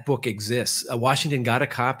 That book exists. Washington got a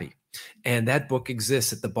copy, and that book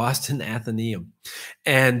exists at the Boston Athenaeum.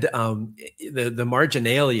 And the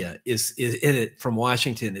marginalia is in it from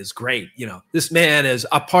Washington is great. This man is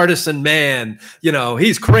a partisan man.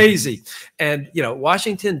 He's crazy. And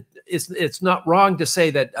Washington, it's not wrong to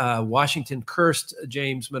say that Washington cursed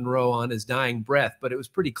James Monroe on his dying breath, but it was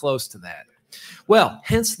pretty close to that. Well,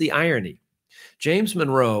 hence the irony. James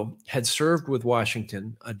Monroe had served with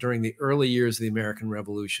Washington during the early years of the American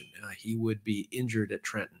Revolution. He would be injured at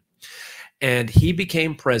Trenton. And he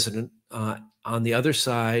became president on the other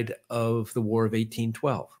side of the War of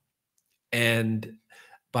 1812. And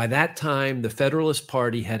by that time, the Federalist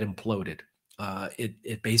Party had imploded.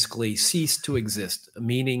 It basically ceased to exist,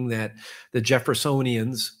 meaning that the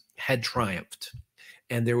Jeffersonians had triumphed.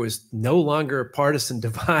 And there was no longer a partisan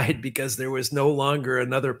divide because there was no longer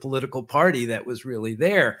another political party that was really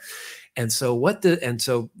there. And so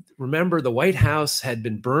remember, the White House had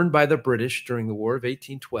been burned by the British during the War of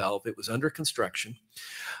 1812. It was under construction.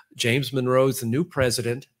 James Monroe is the new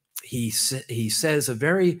president. He says a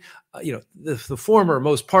very, the former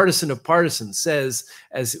most partisan of partisans says,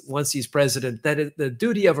 as once he's president, that the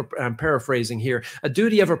duty of I'm paraphrasing here, a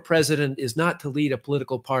duty of a president is not to lead a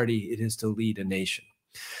political party, it is to lead a nation.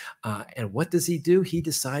 And what does he do? He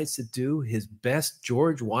decides to do his best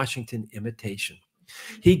George Washington imitation.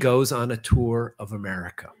 He goes on a tour of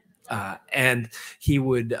America. And he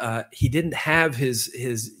didn't have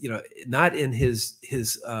his not in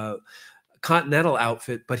his continental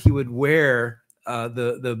outfit, but he would wear a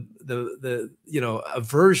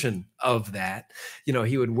version of that.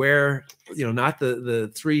 He would wear, not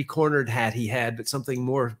the three-cornered hat he had, but something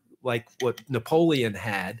more like what Napoleon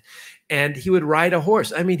had. And he would ride a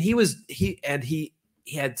horse. I mean, he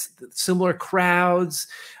had similar crowds.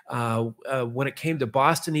 When it came to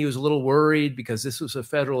Boston, he was a little worried because this was a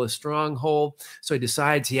Federalist stronghold. So he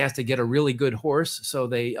decides he has to get a really good horse. So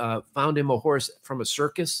they found him a horse from a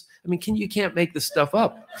circus. I mean, you can't make this stuff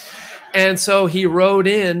up. And so he rode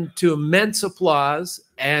in to immense applause.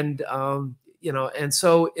 And and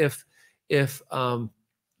so if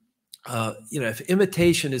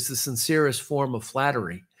imitation is the sincerest form of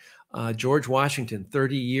flattery, George Washington,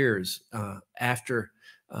 30 years after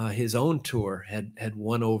his own tour, had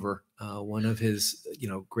won over one of his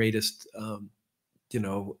greatest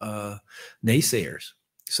naysayers.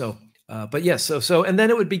 So, but yes, so and then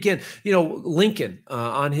it would begin. Lincoln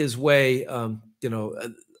on his way,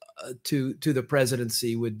 to the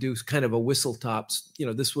presidency would do kind of a whistle tops.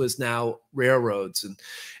 This was now railroads,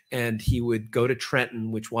 and he would go to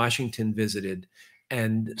Trenton, which Washington visited,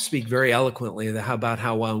 and speak very eloquently about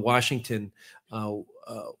how when Washington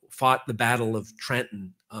fought the Battle of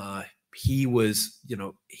Trenton, he was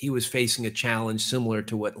facing a challenge similar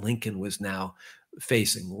to what Lincoln was now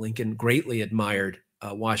facing. Lincoln greatly admired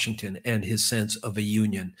Washington and his sense of a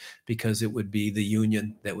union, because it would be the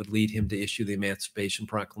union that would lead him to issue the Emancipation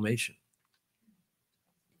Proclamation.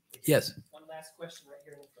 Yes. One last question right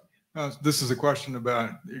here. This is a question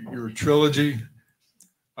about your trilogy.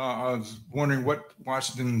 I was wondering what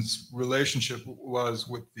Washington's relationship was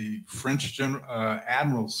with the French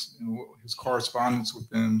admirals, his correspondence with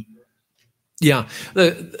them. Yeah,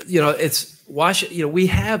 it's Washington. We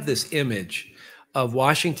have this image of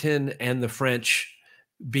Washington and the French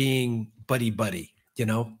being buddy buddy.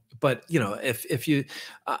 But if you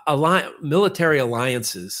military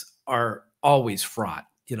alliances are always fraught.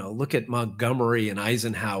 Look at Montgomery and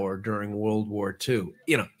Eisenhower during World War II.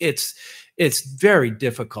 It's very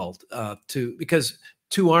difficult because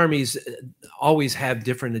two armies always have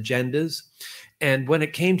different agendas. And when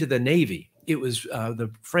it came to the Navy, it was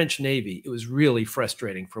the French Navy. It was really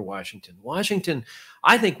frustrating for Washington.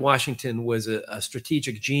 I think Washington was a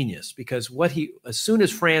strategic genius because as soon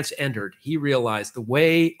as France entered, he realized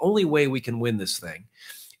the only way we can win this thing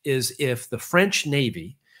is if the French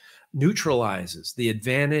Navy neutralizes the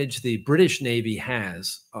advantage the British Navy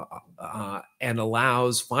has and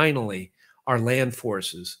allows finally our land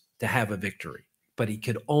forces to have a victory. But he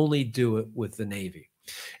could only do it with the Navy.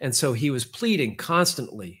 And so he was pleading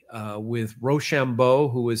constantly with Rochambeau,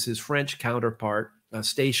 who was his French counterpart,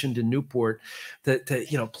 stationed in Newport, that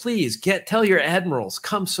please tell your admirals,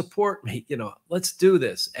 come support me. Let's do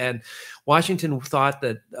this. And Washington thought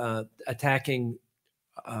that attacking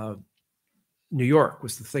New York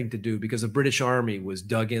was the thing to do because the British Army was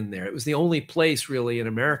dug in there. It was the only place really in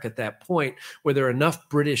America at that point where there were enough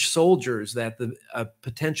British soldiers that a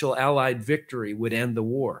potential Allied victory would end the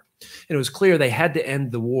war. And it was clear they had to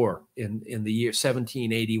end the war in the year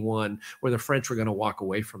 1781, where the French were going to walk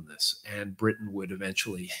away from this, and Britain would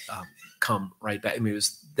eventually come right back. I mean, it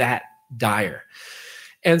was that dire.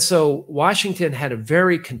 And so Washington had a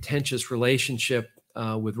very contentious relationship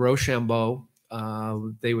with Rochambeau.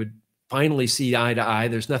 They would finally see eye to eye.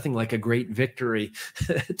 There's nothing like a great victory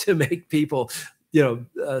to make people,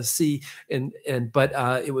 see. But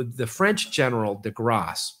it would the French general de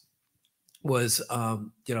Grasse was,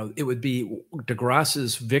 it would be de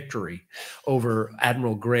Grasse's victory over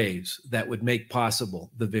Admiral Graves that would make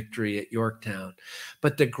possible the victory at Yorktown.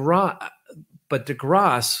 But de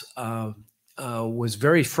Grasse was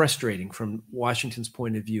very frustrating from Washington's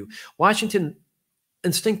point of view. Washington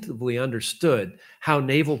instinctively understood how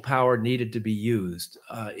naval power needed to be used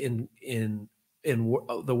in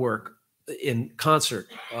the work in concert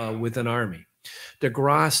with an army. De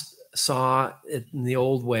Grasse saw it in the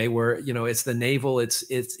old way where it's the naval,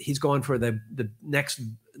 he's going for the next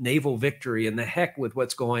naval victory, and the heck with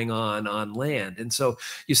what's going on land. And so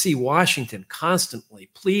you see Washington constantly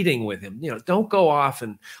pleading with him, don't go off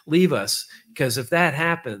and leave us, because if that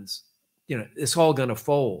happens, it's all going to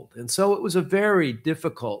fold. And so it was a very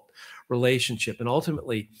difficult relationship. And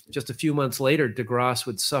ultimately, just a few months later, de Grasse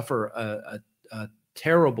would suffer a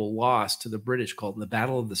terrible loss to the British called the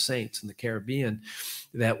Battle of the Saints in the Caribbean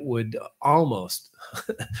that would almost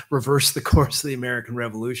reverse the course of the American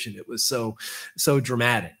Revolution. It was so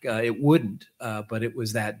dramatic. It wouldn't, but it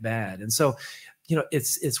was that bad. And so,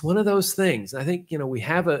 it's one of those things. I think, we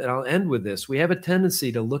have and I'll end with this, we have a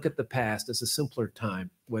tendency to look at the past as a simpler time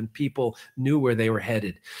when people knew where they were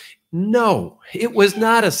headed. No, it was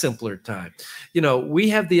not a simpler time. We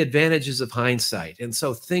have the advantages of hindsight, and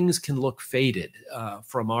so things can look faded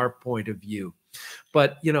from our point of view.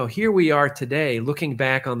 But, here we are today looking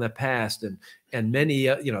back on the past, and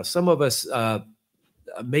many, some of us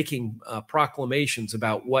making proclamations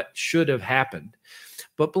about what should have happened.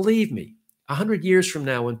 But believe me, 100 years from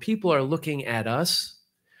now, when people are looking at us,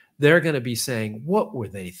 they're going to be saying, what were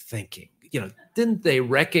they thinking? Didn't they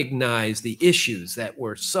recognize the issues that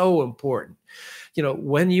were so important?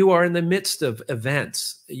 When you are in the midst of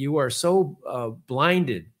events, you are so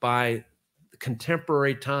blinded by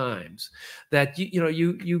contemporary times that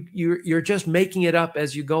you're just making it up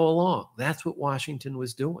as you go along. That's what Washington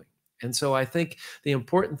was doing. And so I think the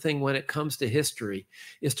important thing when it comes to history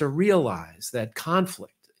is to realize that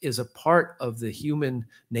conflict is a part of the human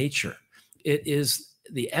nature. It is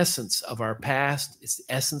the essence of our past. It's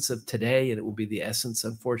the essence of today, and it will be the essence,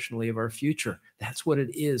 unfortunately, of our future. That's what it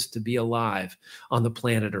is to be alive on the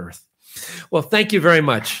planet Earth. Well, thank you very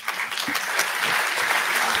much.